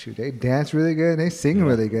they dance really good and they sing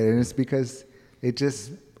really good, and it's because it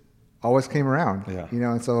just always came around, you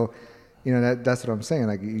know. And so, you know, that's what I'm saying.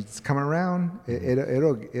 Like, it's coming around,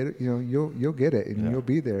 it'll you know, you'll get it, and you'll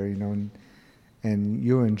be there, you know, and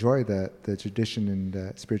you'll enjoy the tradition and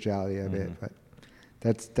the spirituality of it. But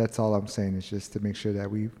that's all I'm saying, is just to make sure that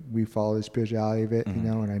we follow the spirituality of it, you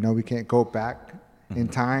know. And I know we can't go back in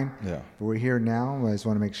time, but we're here now. I just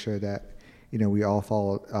want to make sure that, you know, we all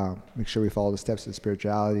make sure we follow the steps of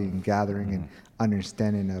spirituality and gathering and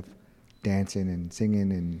understanding of dancing and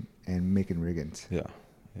singing and making riggins. Yeah,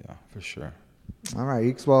 for sure. All right,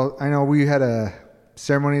 Eeks. Well, I know we had a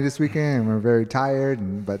ceremony this weekend and we're very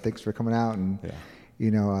tired, but thanks for coming out and, you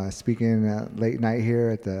know, speaking late night here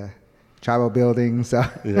at the tribal building. So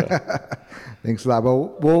thanks a lot.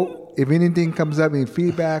 Well, if anything comes up, any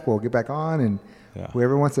feedback, we'll get back on. And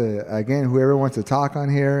whoever wants to talk on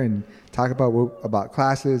here and talk about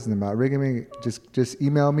classes and about rigging, just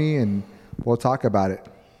email me and we'll talk about it.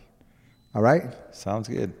 All right? Sounds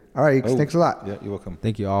good. All right. Thanks a lot. Yeah, you're welcome.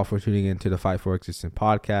 Thank you all for tuning in to the Fight for Existence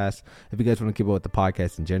podcast. If you guys want to keep up with the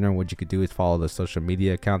podcast in general, what you could do is follow the social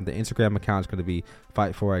media account. The Instagram account is going to be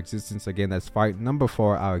Fight for Our Existence. Again, that's Fight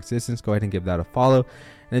for Our Existence. Go ahead and give that a follow.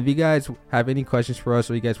 And if you guys have any questions for us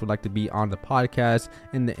or you guys would like to be on the podcast,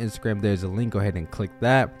 in the Instagram, there's a link. Go ahead and click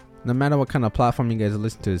that. No matter what kind of platform you guys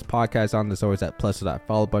listen to this podcast on, there's always that plus or that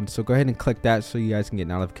follow button. So go ahead and click that so you guys can get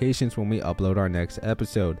notifications when we upload our next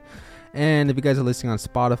episode. And if you guys are listening on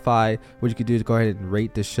Spotify, what you can do is go ahead and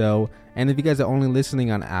rate the show. And if you guys are only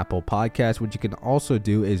listening on Apple Podcasts, what you can also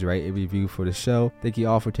do is write a review for the show. Thank you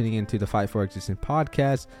all for tuning in to the Fight for Existence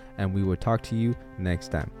podcast, and we will talk to you next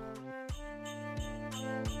time.